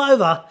shaking all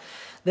over,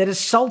 that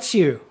assaults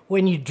you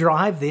when you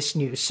drive this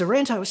new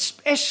Sorento,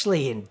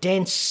 especially in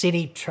dense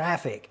city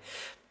traffic.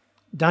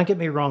 Don't get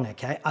me wrong,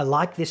 okay? I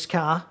like this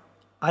car.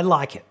 I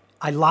like it.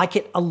 I like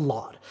it a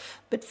lot.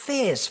 But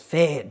fair's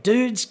fair,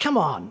 dudes. Come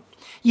on.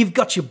 You've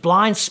got your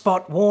blind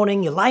spot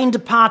warning, your lane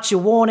departure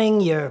warning,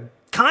 your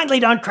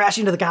kindly don't crash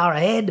into the car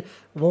ahead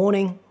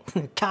warning.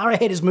 car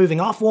ahead is moving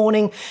off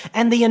warning,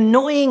 and the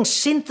annoying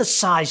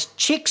synthesized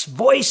chick's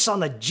voice on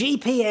the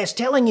GPS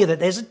telling you that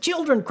there's a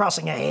children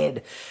crossing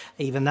ahead,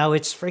 even though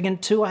it's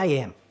friggin' 2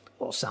 a.m.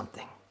 or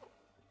something.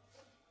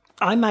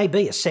 I may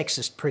be a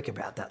sexist prick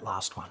about that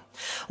last one.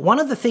 One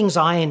of the things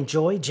I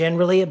enjoy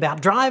generally about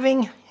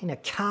driving in a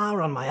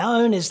car on my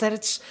own is that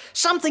it's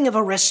something of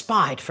a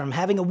respite from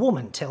having a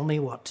woman tell me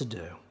what to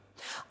do.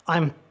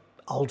 I'm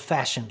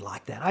old-fashioned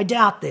like that. I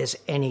doubt there's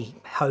any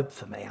hope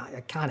for me.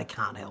 I kind of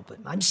can't help it.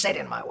 I'm set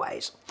in my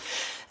ways.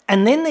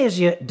 And then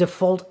there's your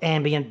default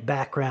ambient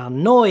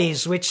background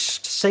noise,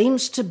 which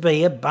seems to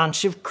be a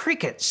bunch of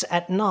crickets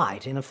at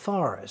night in a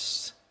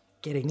forest,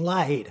 getting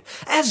laid,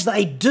 as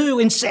they do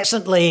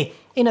incessantly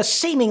in a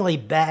seemingly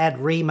bad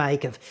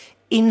remake of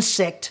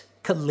Insect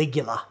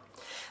Caligula.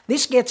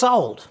 This gets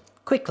old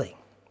quickly.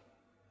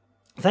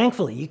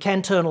 Thankfully, you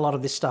can turn a lot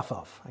of this stuff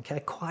off,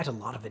 okay? Quite a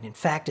lot of it, in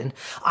fact, and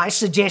I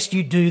suggest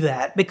you do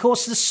that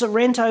because the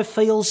Sorento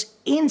feels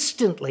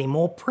instantly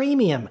more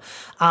premium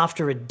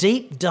after a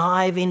deep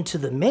dive into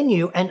the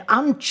menu and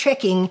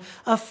unchecking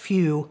a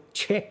few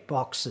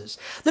checkboxes.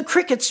 The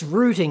cricket's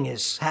routing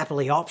is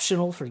happily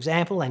optional, for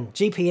example, and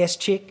GPS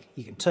chick,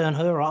 you can turn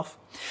her off.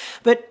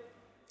 But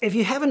if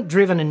you haven't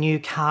driven a new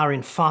car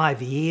in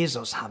 5 years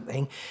or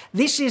something,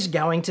 this is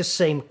going to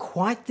seem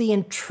quite the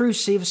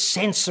intrusive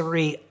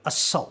sensory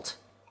assault,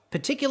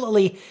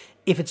 particularly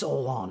if it's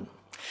all on.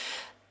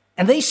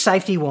 And these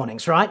safety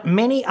warnings, right,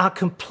 many are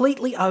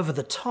completely over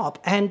the top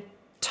and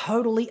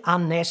totally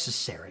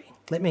unnecessary.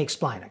 Let me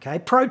explain, okay?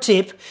 Pro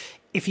tip,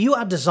 if you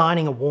are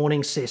designing a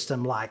warning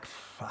system like,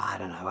 I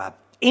don't know, an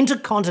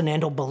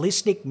intercontinental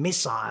ballistic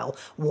missile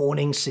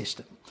warning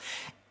system,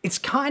 it's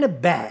kind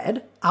of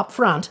bad up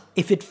front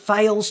if it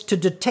fails to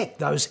detect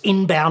those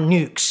inbound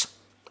nukes.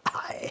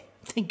 I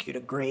think you'd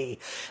agree.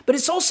 But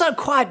it's also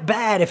quite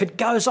bad if it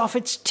goes off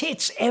its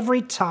tits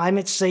every time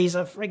it sees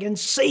a friggin'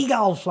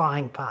 seagull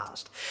flying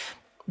past.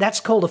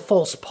 That's called a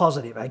false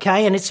positive,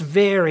 okay? And it's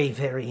very,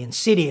 very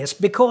insidious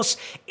because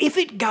if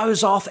it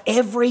goes off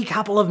every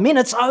couple of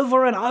minutes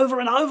over and over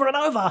and over and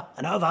over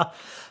and over,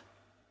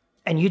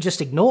 and you just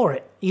ignore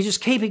it. You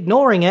just keep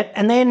ignoring it,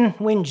 and then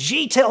when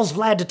G tells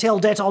Vlad to tell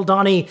Det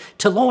Aldani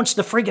to launch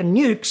the friggin'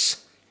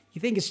 nukes,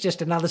 you think it's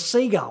just another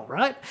seagull,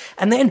 right?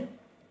 And then,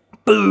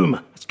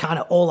 boom, it's kind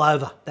of all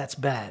over. That's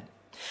bad.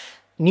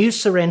 New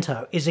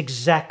Sorento is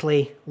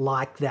exactly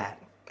like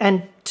that.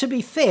 And to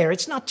be fair,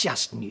 it's not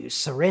just new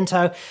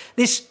Sorento.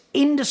 This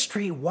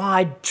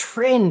industry-wide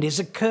trend is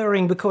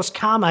occurring because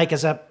car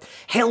makers are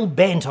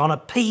hell-bent on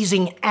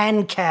appeasing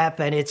ANCAP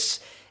and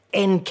its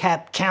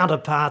NCAP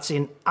counterparts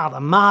in other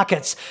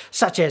markets,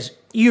 such as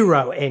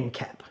Euro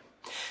NCAP.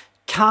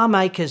 Car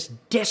makers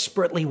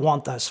desperately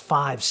want those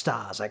 5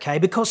 stars, okay,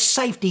 because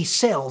safety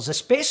sells,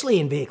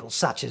 especially in vehicles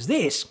such as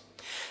this.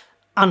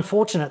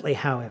 Unfortunately,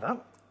 however,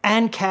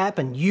 ANCAP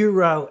and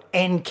Euro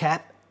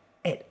NCAP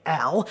et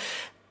al.,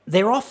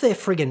 they're off their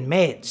friggin'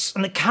 meds,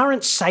 and the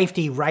current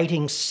safety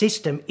rating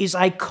system is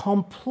a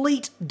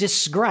complete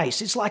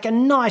disgrace. It's like a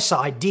nice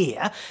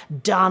idea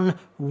done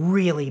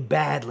really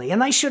badly, and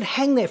they should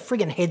hang their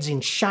friggin' heads in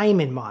shame,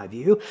 in my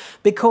view,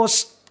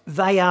 because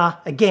they are,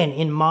 again,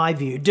 in my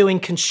view, doing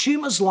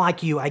consumers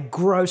like you a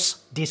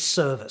gross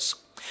disservice.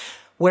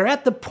 We're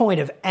at the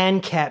point of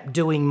ANCAP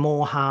doing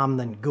more harm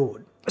than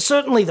good.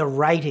 Certainly the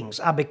ratings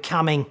are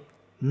becoming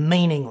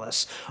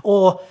meaningless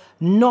or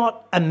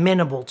not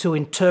amenable to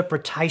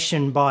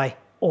interpretation by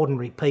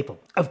ordinary people.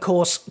 Of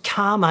course,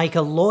 car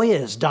maker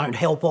lawyers don't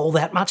help all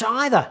that much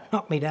either.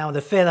 Knock me down with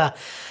a feather.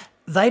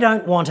 They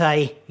don't want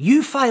a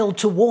 "you failed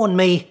to warn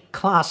me"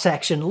 class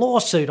action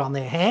lawsuit on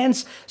their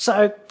hands,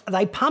 so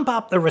they pump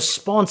up the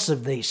response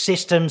of these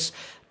systems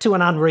to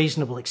an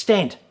unreasonable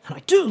extent. And I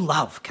do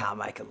love car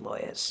maker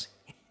lawyers.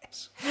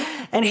 Yes.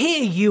 And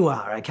here you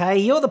are, okay?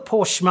 You're the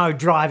poor schmo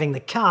driving the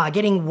car,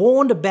 getting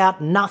warned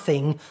about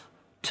nothing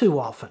too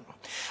often.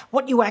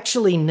 What you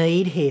actually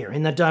need here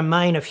in the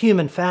domain of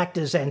human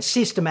factors and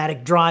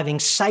systematic driving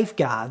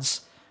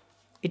safeguards,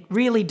 it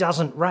really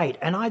doesn't rate,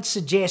 and I'd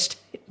suggest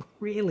it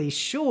really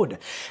should.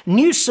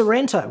 New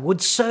Sorento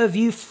would serve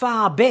you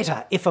far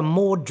better if a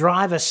more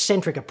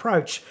driver-centric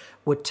approach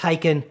were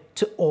taken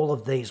to all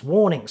of these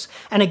warnings.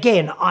 And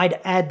again,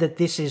 I'd add that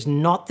this is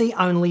not the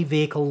only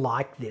vehicle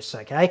like this,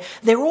 okay?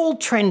 They're all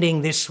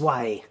trending this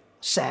way,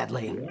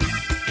 sadly.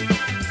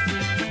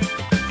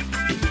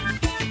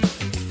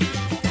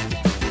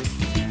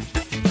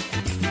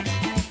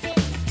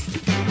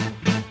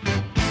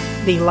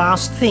 The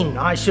last thing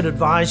I should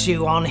advise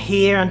you on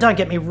here, and don't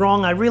get me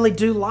wrong, I really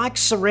do like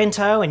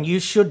Sorento, and you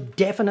should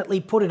definitely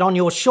put it on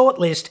your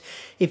shortlist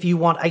if you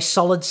want a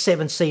solid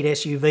 7-seat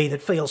SUV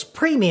that feels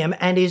premium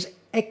and is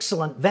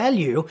excellent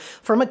value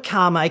from a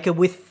car maker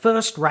with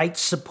first-rate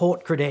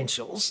support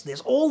credentials.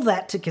 There's all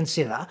that to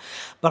consider,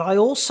 but I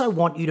also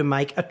want you to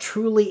make a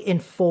truly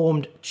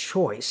informed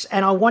choice,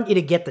 and I want you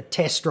to get the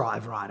test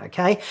drive right,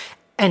 okay?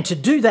 And to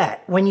do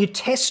that, when you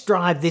test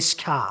drive this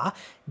car,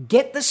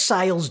 get the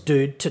sales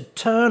dude to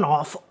turn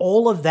off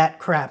all of that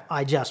crap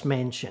I just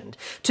mentioned,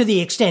 to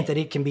the extent that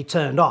it can be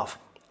turned off.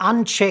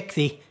 Uncheck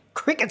the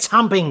crickets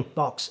humping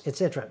box,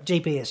 etc.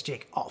 GPS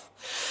check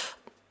off.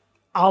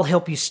 I'll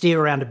help you steer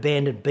around a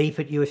bend and beep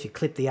at you if you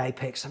clip the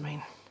apex. I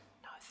mean,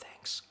 no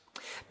thanks.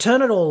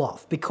 Turn it all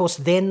off, because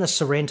then the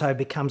Sorento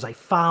becomes a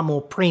far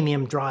more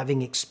premium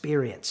driving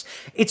experience.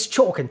 It's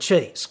chalk and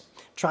cheese.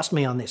 Trust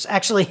me on this.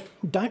 Actually,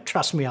 don't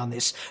trust me on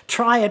this.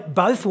 Try it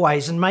both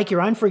ways and make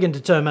your own friggin'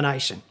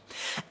 determination.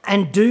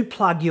 And do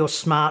plug your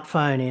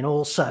smartphone in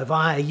also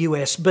via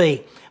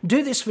USB.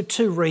 Do this for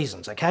 2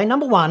 reasons, okay?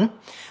 Number 1,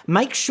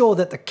 make sure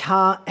that the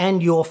car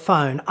and your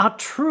phone are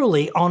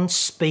truly on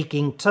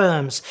speaking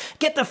terms.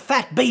 Get the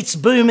fat beats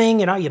booming,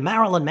 you know, your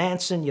Marilyn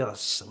Manson, your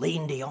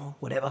Celine Dion,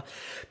 whatever.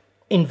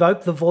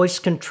 Invoke the voice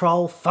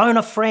control, phone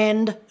a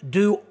friend,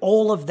 do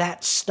all of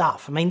that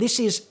stuff. I mean, this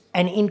is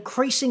an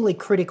increasingly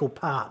critical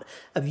part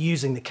of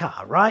using the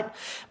car, right?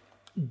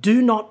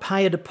 Do not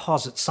pay a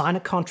deposit, sign a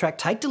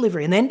contract, take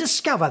delivery, and then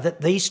discover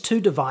that these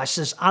 2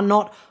 devices are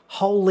not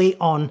wholly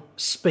on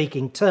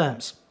speaking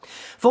terms.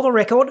 For the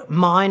record,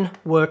 mine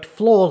worked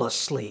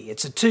flawlessly.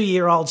 It's a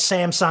 2-year-old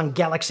Samsung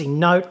Galaxy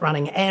Note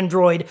running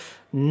Android.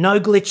 No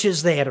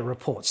glitches there to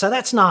report. So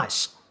that's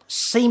nice.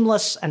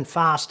 Seamless and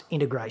fast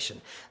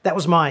integration. That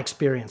was my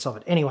experience of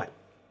it. Anyway,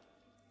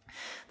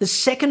 the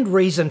second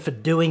reason for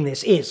doing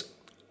this is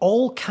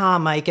all car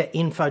maker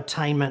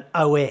infotainment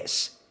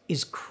OS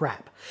is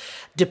crap.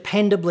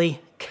 Dependably,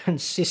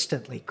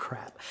 consistently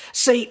crap.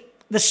 See,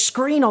 the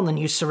screen on the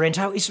new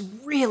Sorento is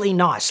really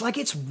nice. Like,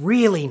 it's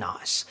really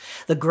nice.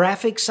 The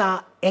graphics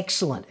are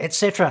excellent,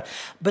 etc.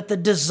 But the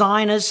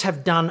designers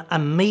have done a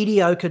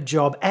mediocre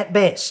job at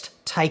best,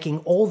 taking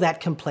all that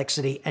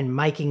complexity and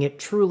making it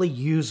truly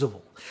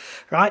usable,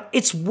 right?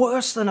 It's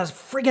worse than a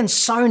friggin'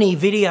 Sony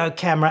video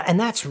camera, and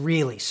that's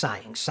really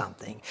saying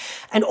something.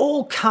 And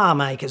all car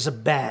makers are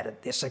bad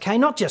at this, okay?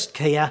 Not just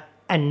Kia,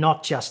 and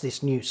not just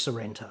this new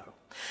Sorento.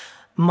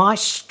 My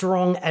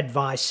strong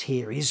advice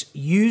here is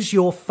use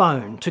your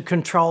phone to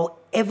control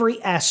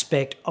every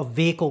aspect of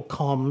vehicle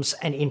comms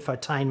and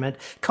infotainment,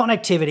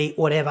 connectivity,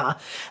 whatever,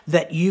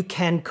 that you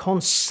can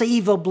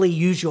conceivably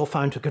use your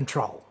phone to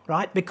control,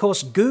 right?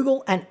 Because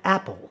Google and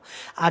Apple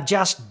are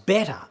just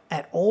better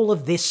at all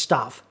of this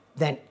stuff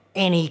than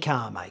any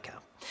car maker.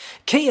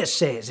 Kia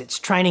says it's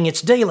training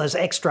its dealers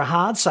extra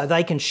hard so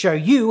they can show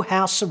you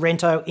how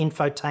Sorento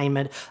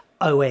Infotainment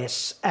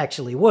OS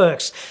actually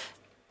works.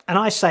 And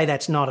I say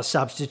that's not a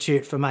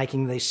substitute for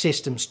making these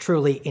systems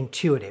truly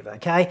intuitive,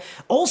 okay?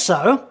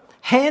 Also,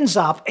 hands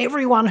up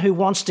everyone who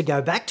wants to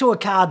go back to a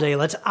car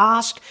dealer to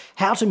ask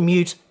how to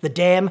mute the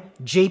damn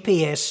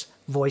GPS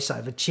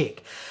voiceover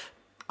chick.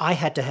 I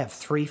had to have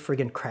 3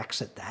 friggin'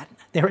 cracks at that.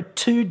 There are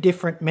 2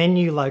 different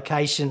menu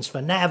locations for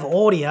nav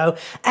audio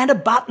and a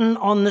button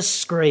on the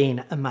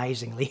screen,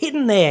 amazingly,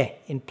 hidden there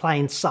in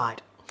plain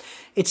sight.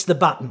 It's the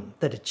button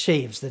that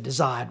achieves the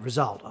desired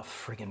result, of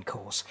friggin'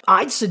 course.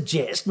 I'd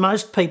suggest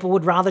most people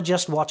would rather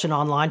just watch an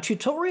online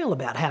tutorial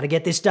about how to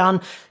get this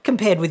done,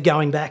 compared with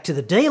going back to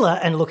the dealer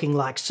and looking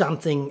like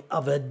something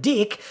of a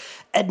dick,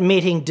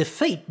 admitting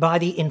defeat by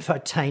the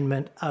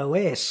infotainment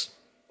OS.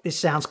 This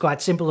sounds quite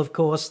simple, of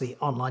course, the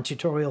online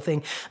tutorial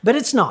thing, but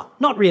it's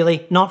not. Not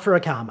really, not for a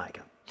car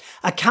maker.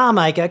 A car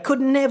maker could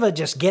never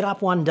just get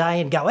up one day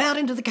and go out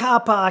into the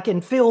car park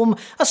and film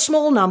a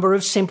small number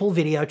of simple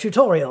video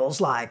tutorials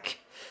like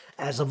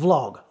as a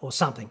vlog or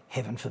something,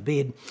 heaven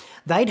forbid.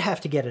 They'd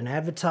have to get an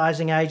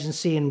advertising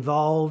agency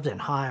involved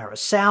and hire a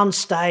sound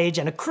stage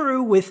and a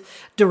crew with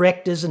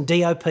directors and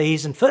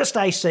DOPs and first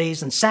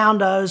ACs and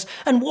soundos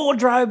and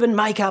wardrobe and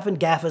makeup and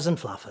gaffers and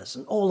fluffers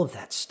and all of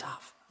that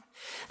stuff.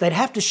 They'd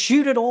have to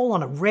shoot it all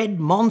on a red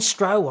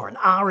Monstro or an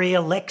ARRI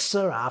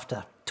Alexa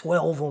after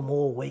 12 or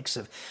more weeks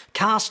of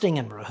casting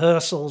and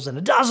rehearsals and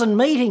a dozen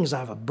meetings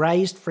over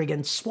braised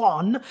friggin'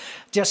 Swan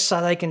just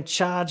so they can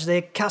charge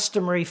their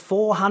customary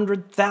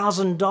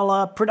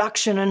 $400,000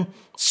 production and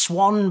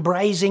Swan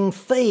braising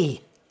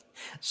fee.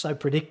 So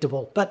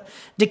predictable, but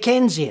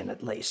Dickensian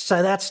at least,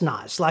 so that's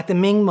nice, like the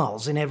Ming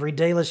Mols in every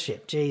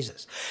dealership,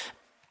 Jesus.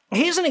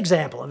 Here's an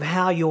example of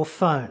how your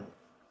phone,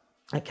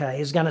 okay,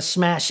 is going to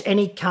smash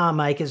any car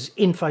maker's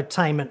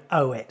infotainment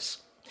OS.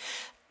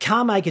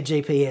 Car maker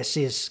GPS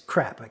is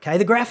crap, okay?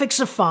 The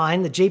graphics are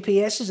fine. The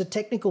GPS is a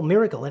technical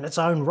miracle in its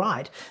own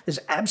right. There's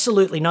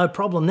absolutely no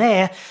problem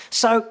there.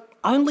 So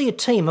only a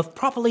team of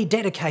properly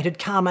dedicated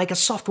car maker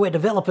software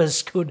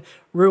developers could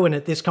ruin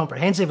it this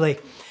comprehensively.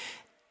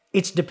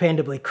 It's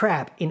dependably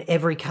crap in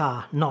every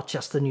car, not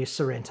just the new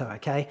Sorento,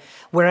 okay?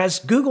 Whereas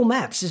Google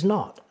Maps is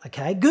not,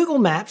 okay? Google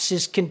Maps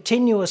is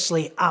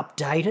continuously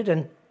updated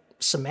and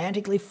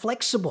semantically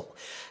flexible.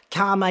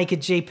 Car maker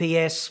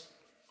GPS,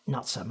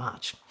 not so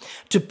much.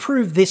 To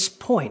prove this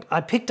point, I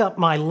picked up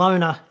my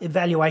loaner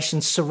evaluation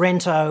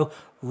Sorento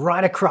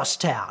right across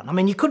town. I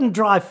mean, you couldn't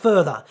drive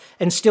further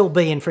and still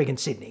be in friggin'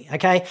 Sydney,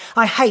 okay?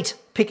 I hate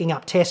picking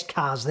up test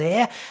cars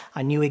there.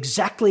 I knew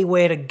exactly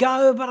where to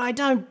go, but I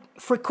don't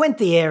frequent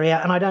the area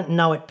and I don't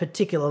know it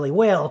particularly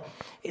well.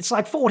 It's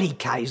like 40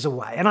 k's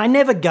away, and I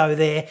never go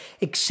there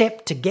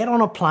except to get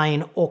on a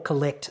plane or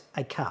collect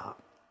a car.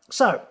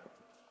 So,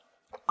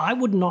 I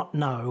would not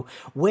know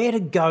where to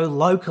go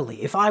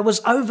locally if I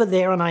was over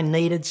there and I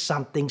needed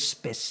something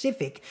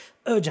specific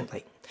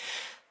urgently.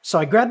 So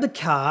I grab the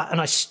car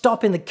and I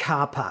stop in the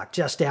car park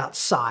just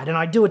outside and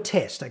I do a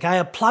test, okay?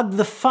 I plug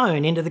the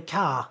phone into the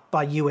car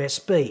by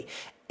USB.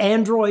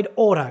 Android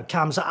Auto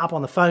comes up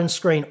on the phone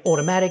screen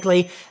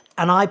automatically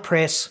and I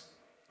press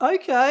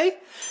OK.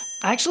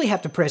 I actually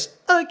have to press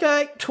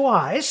OK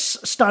twice,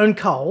 stone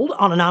cold,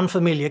 on an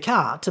unfamiliar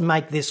car to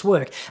make this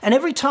work. And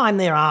every time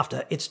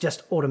thereafter, it's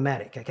just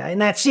automatic, okay?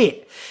 And that's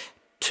it.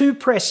 2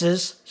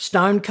 presses,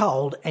 stone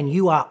cold, and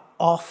you are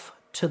off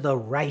to the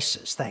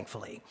races,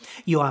 thankfully.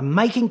 You are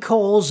making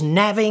calls,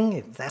 navving,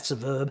 if that's a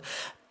verb,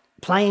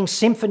 playing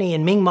Symphony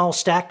in Ming Mole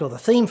Stacked or the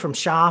theme from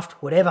Shaft,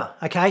 whatever,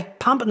 okay?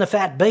 Pumping the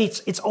fat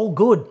beats, it's all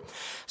good.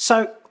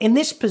 So in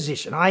this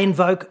position, I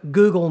invoke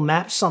Google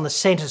Maps on the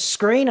centre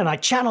screen and I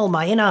channel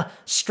my inner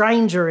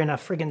stranger in a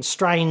friggin'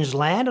 strange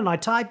land and I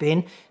type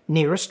in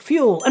nearest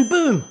fuel and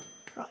boom,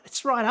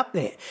 it's right up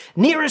there.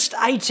 Nearest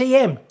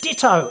ATM,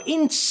 ditto,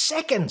 in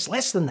seconds,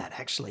 less than that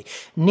actually.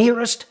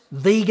 Nearest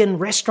vegan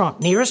restaurant,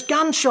 nearest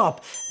gun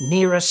shop,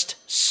 nearest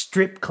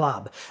strip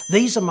club.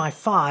 These are my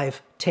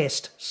 5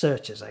 test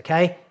searches,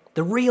 okay?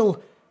 The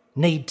real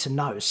need to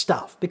know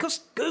stuff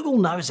because Google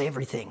knows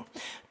everything.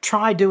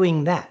 Try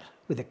doing that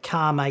with a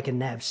car maker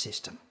nav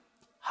system.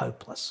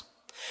 Hopeless.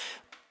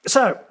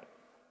 So,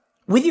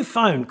 with your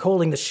phone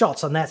calling the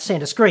shots on that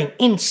centre screen,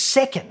 in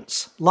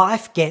seconds,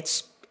 life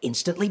gets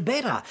instantly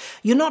better.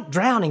 You're not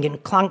drowning in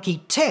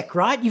clunky tech,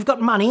 right? You've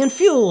got money and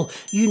fuel.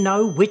 You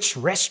know which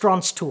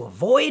restaurants to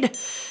avoid.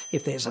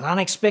 If there's an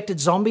unexpected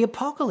zombie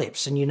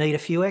apocalypse and you need a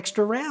few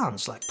extra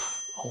rounds, like,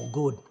 all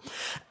good.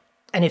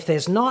 And if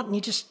there's not, and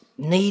you just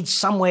need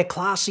somewhere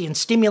classy and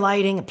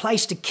stimulating, a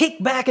place to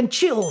kick back and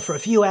chill for a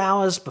few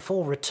hours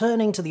before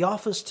returning to the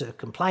office to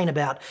complain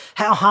about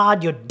how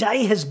hard your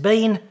day has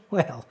been,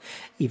 well,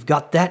 you've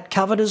got that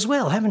covered as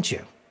well, haven't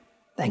you?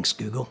 Thanks,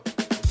 Google.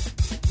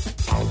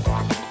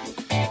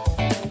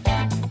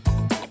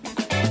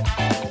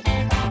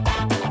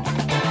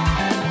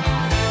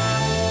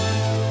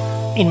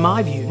 In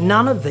my view,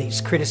 none of these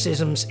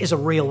criticisms is a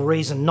real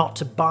reason not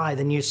to buy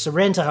the new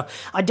Sorento.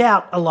 I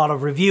doubt a lot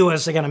of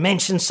reviewers are going to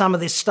mention some of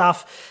this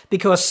stuff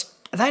because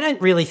they don't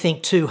really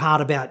think too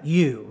hard about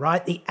you,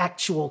 right? The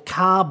actual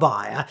car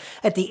buyer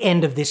at the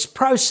end of this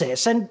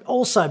process, and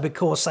also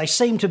because they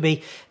seem to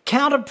be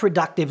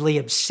counterproductively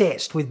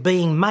obsessed with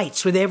being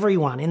mates with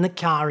everyone in the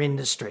car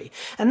industry.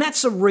 And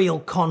that's a real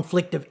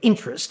conflict of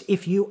interest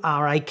if you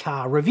are a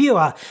car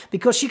reviewer,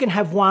 because you can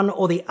have one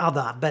or the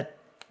other, but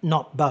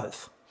not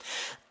both.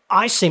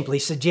 I simply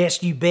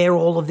suggest you bear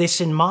all of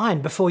this in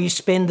mind before you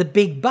spend the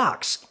big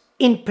bucks.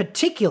 In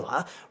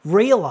particular,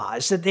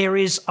 realise that there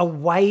is a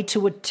way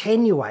to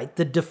attenuate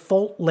the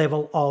default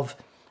level of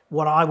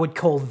what I would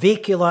call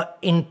vehicular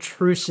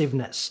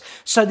intrusiveness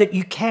so that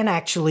you can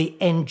actually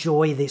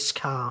enjoy this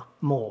car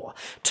more.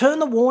 Turn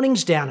the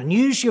warnings down and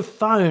use your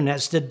phone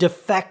as the de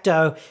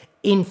facto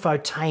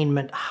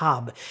infotainment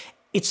hub.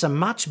 It's a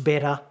much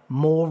better,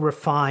 more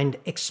refined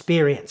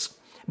experience.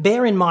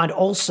 Bear in mind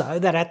also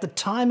that at the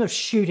time of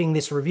shooting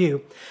this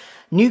review,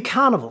 New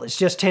Carnival is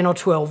just 10 or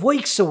 12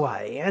 weeks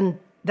away, and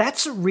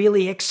that's a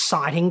really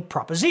exciting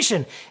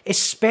proposition,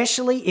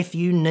 especially if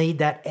you need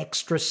that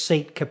extra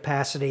seat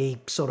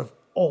capacity sort of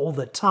all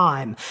the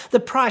time. The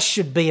price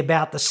should be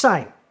about the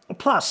same.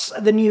 Plus,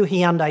 the new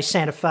Hyundai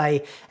Santa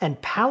Fe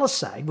and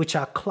Palisade, which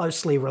are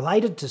closely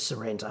related to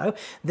Sorento,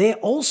 they're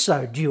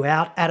also due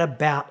out at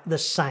about the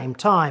same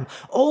time,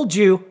 all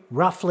due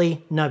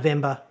roughly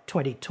November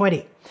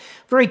 2020.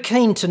 Very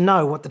keen to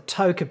know what the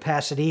tow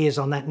capacity is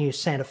on that new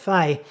Santa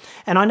Fe,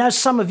 and I know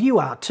some of you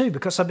are too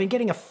because I've been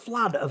getting a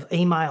flood of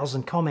emails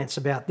and comments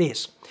about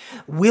this.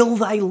 Will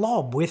they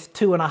lob with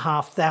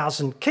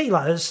 2,500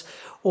 kilos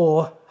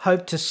or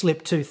hope to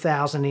slip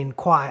 2,000 in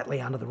quietly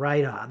under the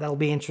radar? That'll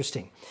be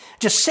interesting.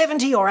 Just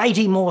 70 or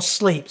 80 more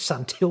sleeps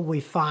until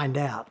we find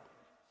out.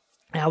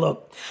 Now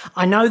look,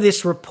 I know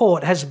this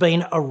report has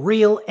been a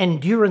real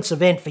endurance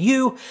event for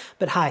you,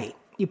 but hey,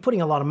 you're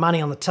putting a lot of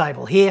money on the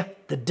table here.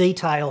 The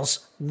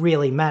details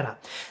really matter.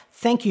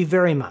 Thank you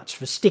very much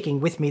for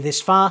sticking with me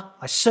this far.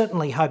 I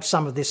certainly hope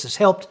some of this has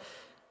helped.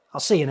 I'll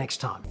see you next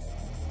time.